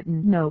heavenly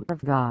written note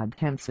of God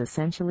hence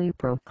essentially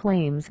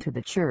proclaims to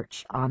the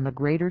Church on the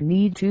greater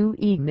need to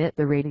emit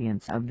the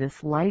radiance of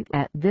this light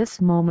at this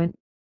moment,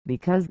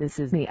 because this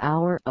is the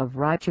hour of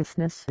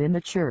righteousness in the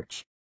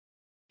Church.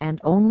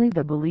 And only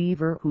the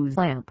believer whose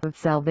lamp of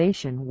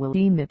salvation will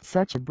emit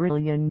such a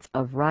brilliance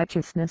of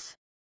righteousness,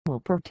 will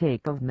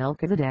partake of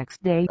Melchizedek's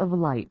day of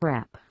light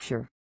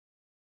rapture.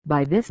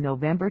 By this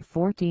November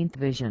 14th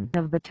vision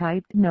of the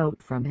typed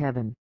note from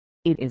heaven,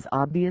 it is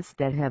obvious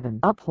that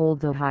heaven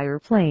upholds a higher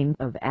plane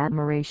of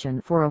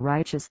admiration for a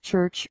righteous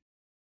church.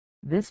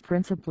 This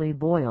principally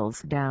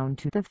boils down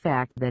to the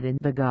fact that in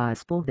the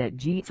gospel that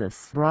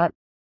Jesus brought,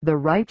 the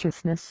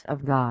righteousness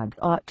of God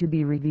ought to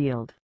be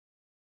revealed.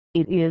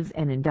 It is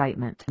an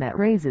indictment that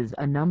raises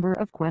a number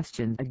of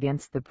questions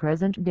against the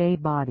present-day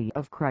body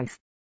of Christ.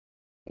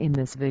 In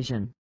this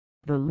vision,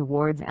 the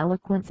Lord's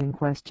eloquence in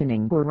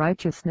questioning for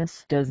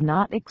righteousness does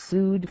not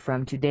exude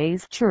from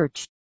today's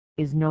church,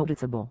 is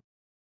noticeable.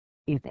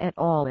 If at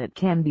all it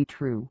can be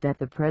true that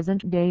the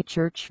present-day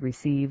church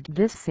received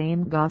this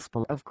same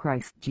gospel of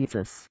Christ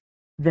Jesus,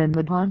 then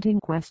the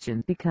haunting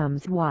question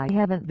becomes, why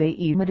haven't they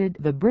emitted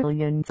the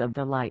brilliance of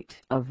the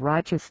light of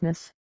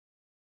righteousness?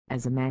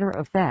 As a matter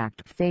of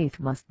fact, faith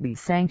must be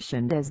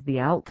sanctioned as the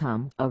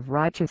outcome of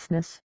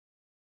righteousness.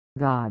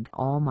 God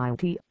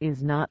Almighty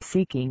is not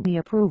seeking the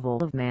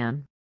approval of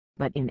man,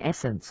 but in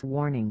essence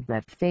warning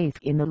that faith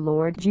in the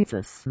Lord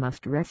Jesus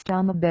must rest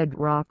on the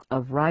bedrock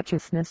of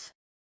righteousness,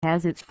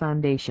 as its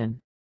foundation.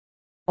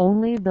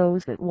 Only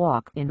those that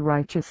walk in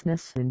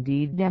righteousness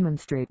indeed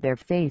demonstrate their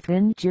faith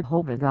in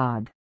Jehovah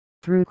God,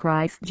 through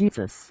Christ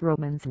Jesus.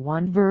 Romans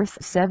 1 verse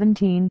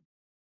 17.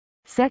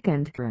 2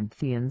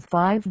 Corinthians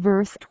 5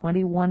 verse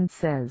 21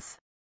 says,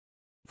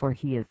 For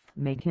he hath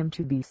made him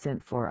to be sin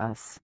for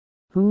us,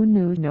 who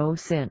knew no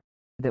sin,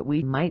 that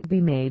we might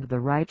be made the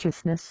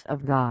righteousness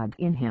of God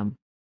in him.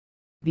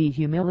 The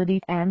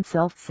humility and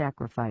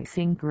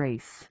self-sacrificing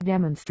grace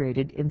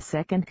demonstrated in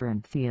 2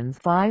 Corinthians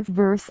 5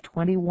 verse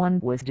 21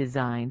 was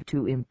designed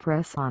to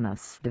impress on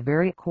us the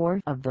very core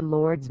of the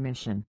Lord's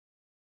mission.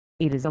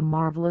 It is a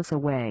marvelous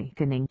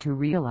awakening to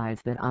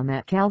realize that on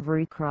that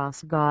Calvary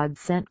cross God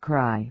sent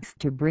Christ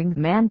to bring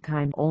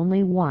mankind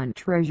only one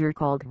treasure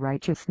called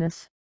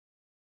righteousness.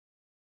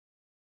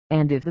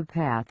 And if the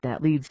path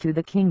that leads to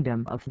the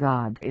kingdom of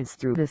God is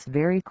through this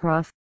very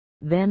cross,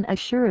 then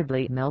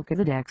assuredly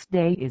Melchizedek's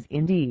day is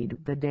indeed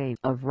the day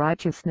of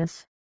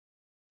righteousness.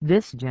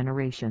 This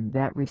generation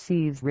that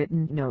receives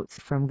written notes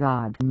from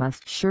God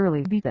must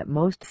surely be that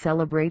most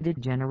celebrated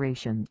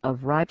generation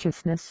of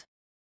righteousness.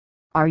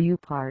 Are you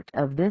part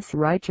of this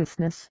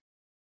righteousness?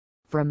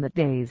 From the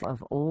days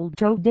of old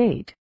to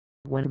date,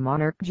 when a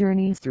monarch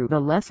journeys through the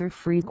lesser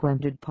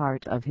frequented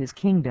part of his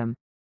kingdom,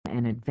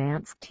 an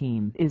advance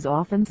team is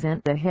often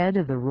sent ahead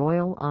of the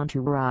royal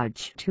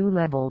entourage to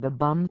level the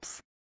bumps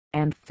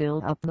and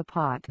fill up the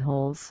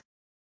potholes,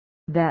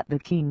 that the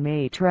king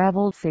may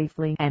travel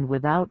safely and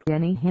without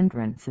any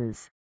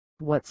hindrances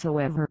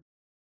whatsoever.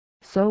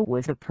 So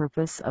was the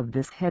purpose of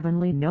this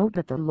heavenly note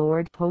that the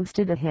Lord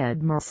posted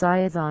ahead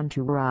Messiah's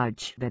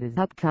entourage that is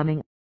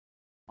upcoming.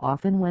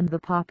 Often when the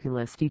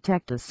populace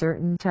detect a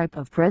certain type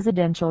of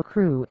presidential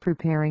crew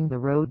preparing the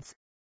roads,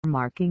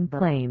 marking the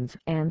lanes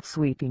and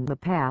sweeping the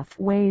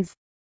pathways,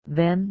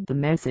 then the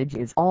message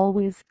is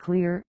always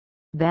clear,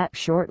 that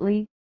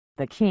shortly,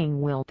 the king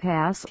will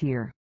pass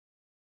here.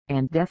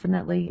 And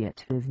definitely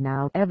it is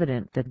now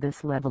evident that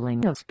this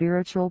leveling of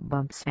spiritual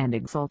bumps and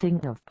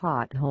exalting of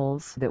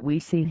potholes that we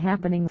see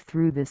happening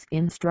through this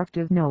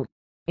instructive note,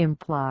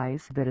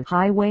 implies that a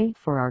highway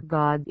for our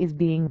God is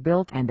being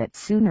built and that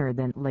sooner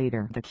than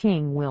later the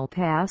king will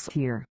pass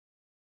here.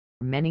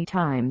 Many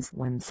times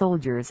when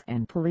soldiers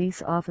and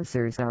police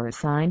officers are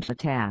assigned a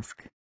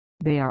task,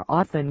 they are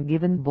often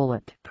given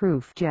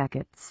bullet-proof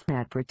jackets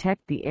that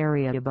protect the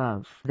area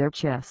above their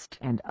chest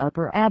and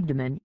upper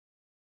abdomen.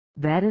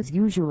 That is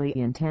usually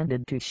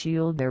intended to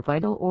shield their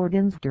vital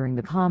organs during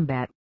the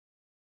combat.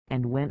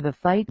 And when the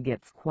fight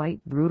gets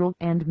quite brutal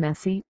and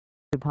messy,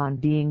 upon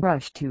being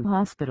rushed to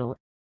hospital,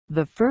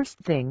 the first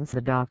things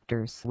the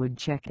doctors would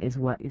check is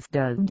what is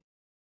dubbed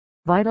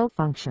vital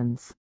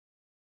functions.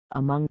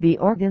 Among the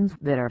organs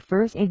that are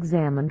first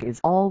examined is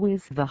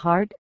always the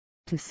heart,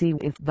 to see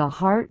if the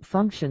heart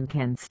function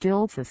can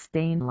still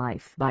sustain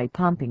life by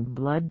pumping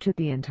blood to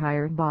the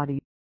entire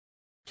body.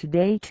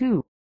 Today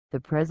too, the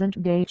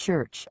present-day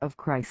Church of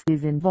Christ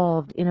is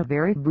involved in a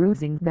very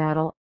bruising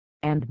battle,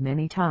 and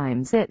many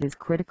times it is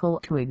critical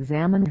to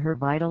examine her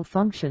vital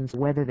functions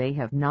whether they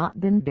have not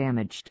been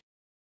damaged.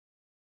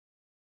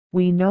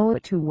 We know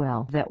too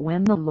well that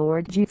when the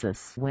Lord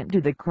Jesus went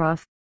to the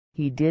cross,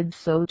 he did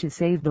so to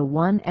save the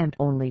one and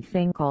only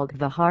thing called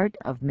the heart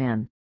of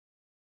man.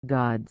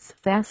 God's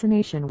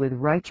fascination with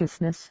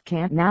righteousness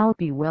can now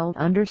be well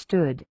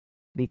understood,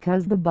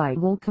 because the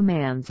Bible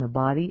commands the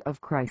body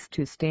of Christ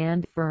to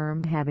stand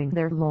firm, having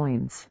their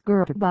loins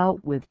girt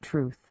about with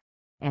truth,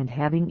 and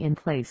having in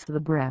place the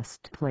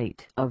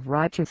breastplate of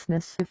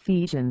righteousness.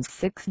 Ephesians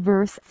 6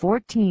 verse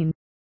 14.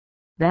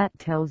 That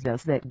tells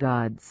us that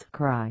God's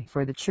cry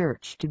for the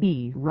church to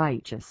be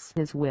righteous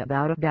is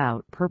without a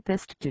doubt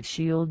purposed to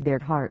shield their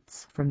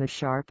hearts from the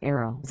sharp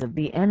arrows of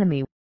the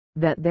enemy,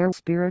 that their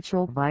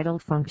spiritual vital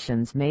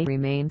functions may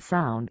remain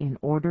sound in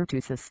order to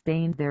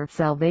sustain their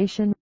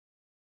salvation.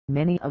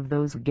 Many of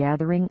those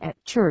gathering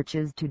at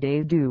churches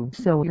today do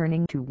so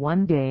yearning to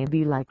one day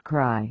be like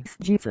Christ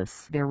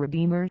Jesus their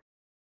Redeemer.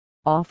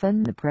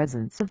 Often the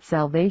presence of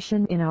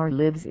salvation in our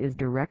lives is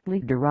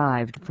directly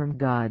derived from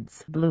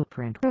God's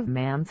blueprint of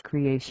man's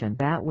creation,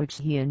 that which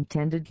He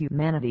intended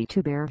humanity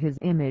to bear His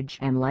image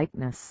and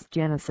likeness.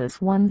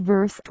 Genesis 1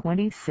 verse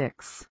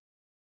 26.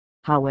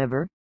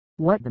 However,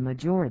 what the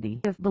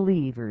majority of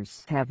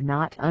believers have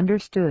not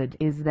understood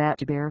is that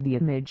to bear the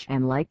image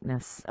and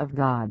likeness of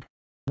God,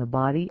 the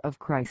body of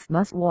Christ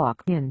must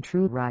walk in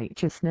true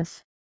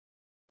righteousness.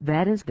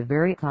 That is the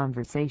very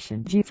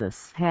conversation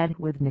Jesus had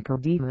with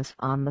Nicodemus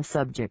on the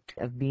subject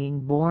of being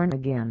born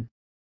again.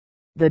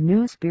 The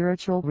new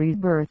spiritual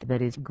rebirth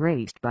that is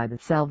graced by the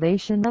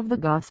salvation of the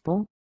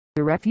gospel,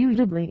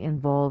 irrefutably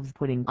involves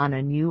putting on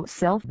a new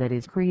self that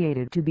is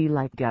created to be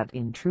like God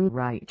in true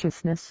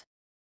righteousness.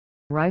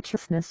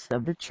 Righteousness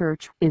of the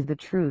church is the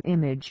true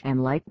image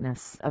and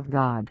likeness of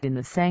God in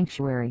the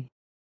sanctuary.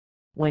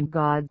 When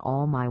God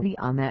Almighty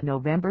on that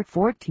November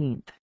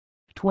 14th,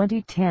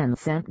 2010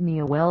 sent me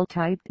a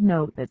well-typed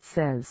note that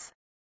says,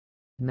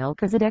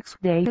 "Melchizedek's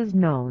day is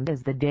known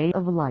as the day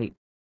of light,"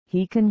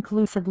 He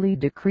conclusively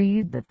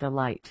decreed that the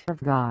light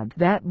of God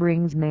that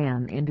brings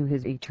man into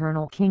His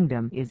eternal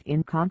kingdom is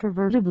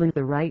incontrovertibly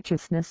the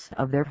righteousness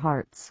of their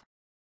hearts.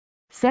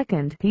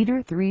 2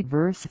 Peter 3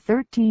 verse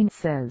 13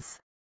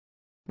 says,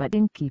 "But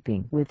in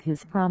keeping with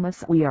His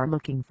promise we are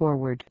looking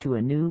forward to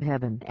a new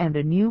heaven and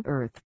a new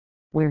earth,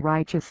 where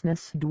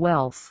righteousness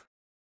dwells."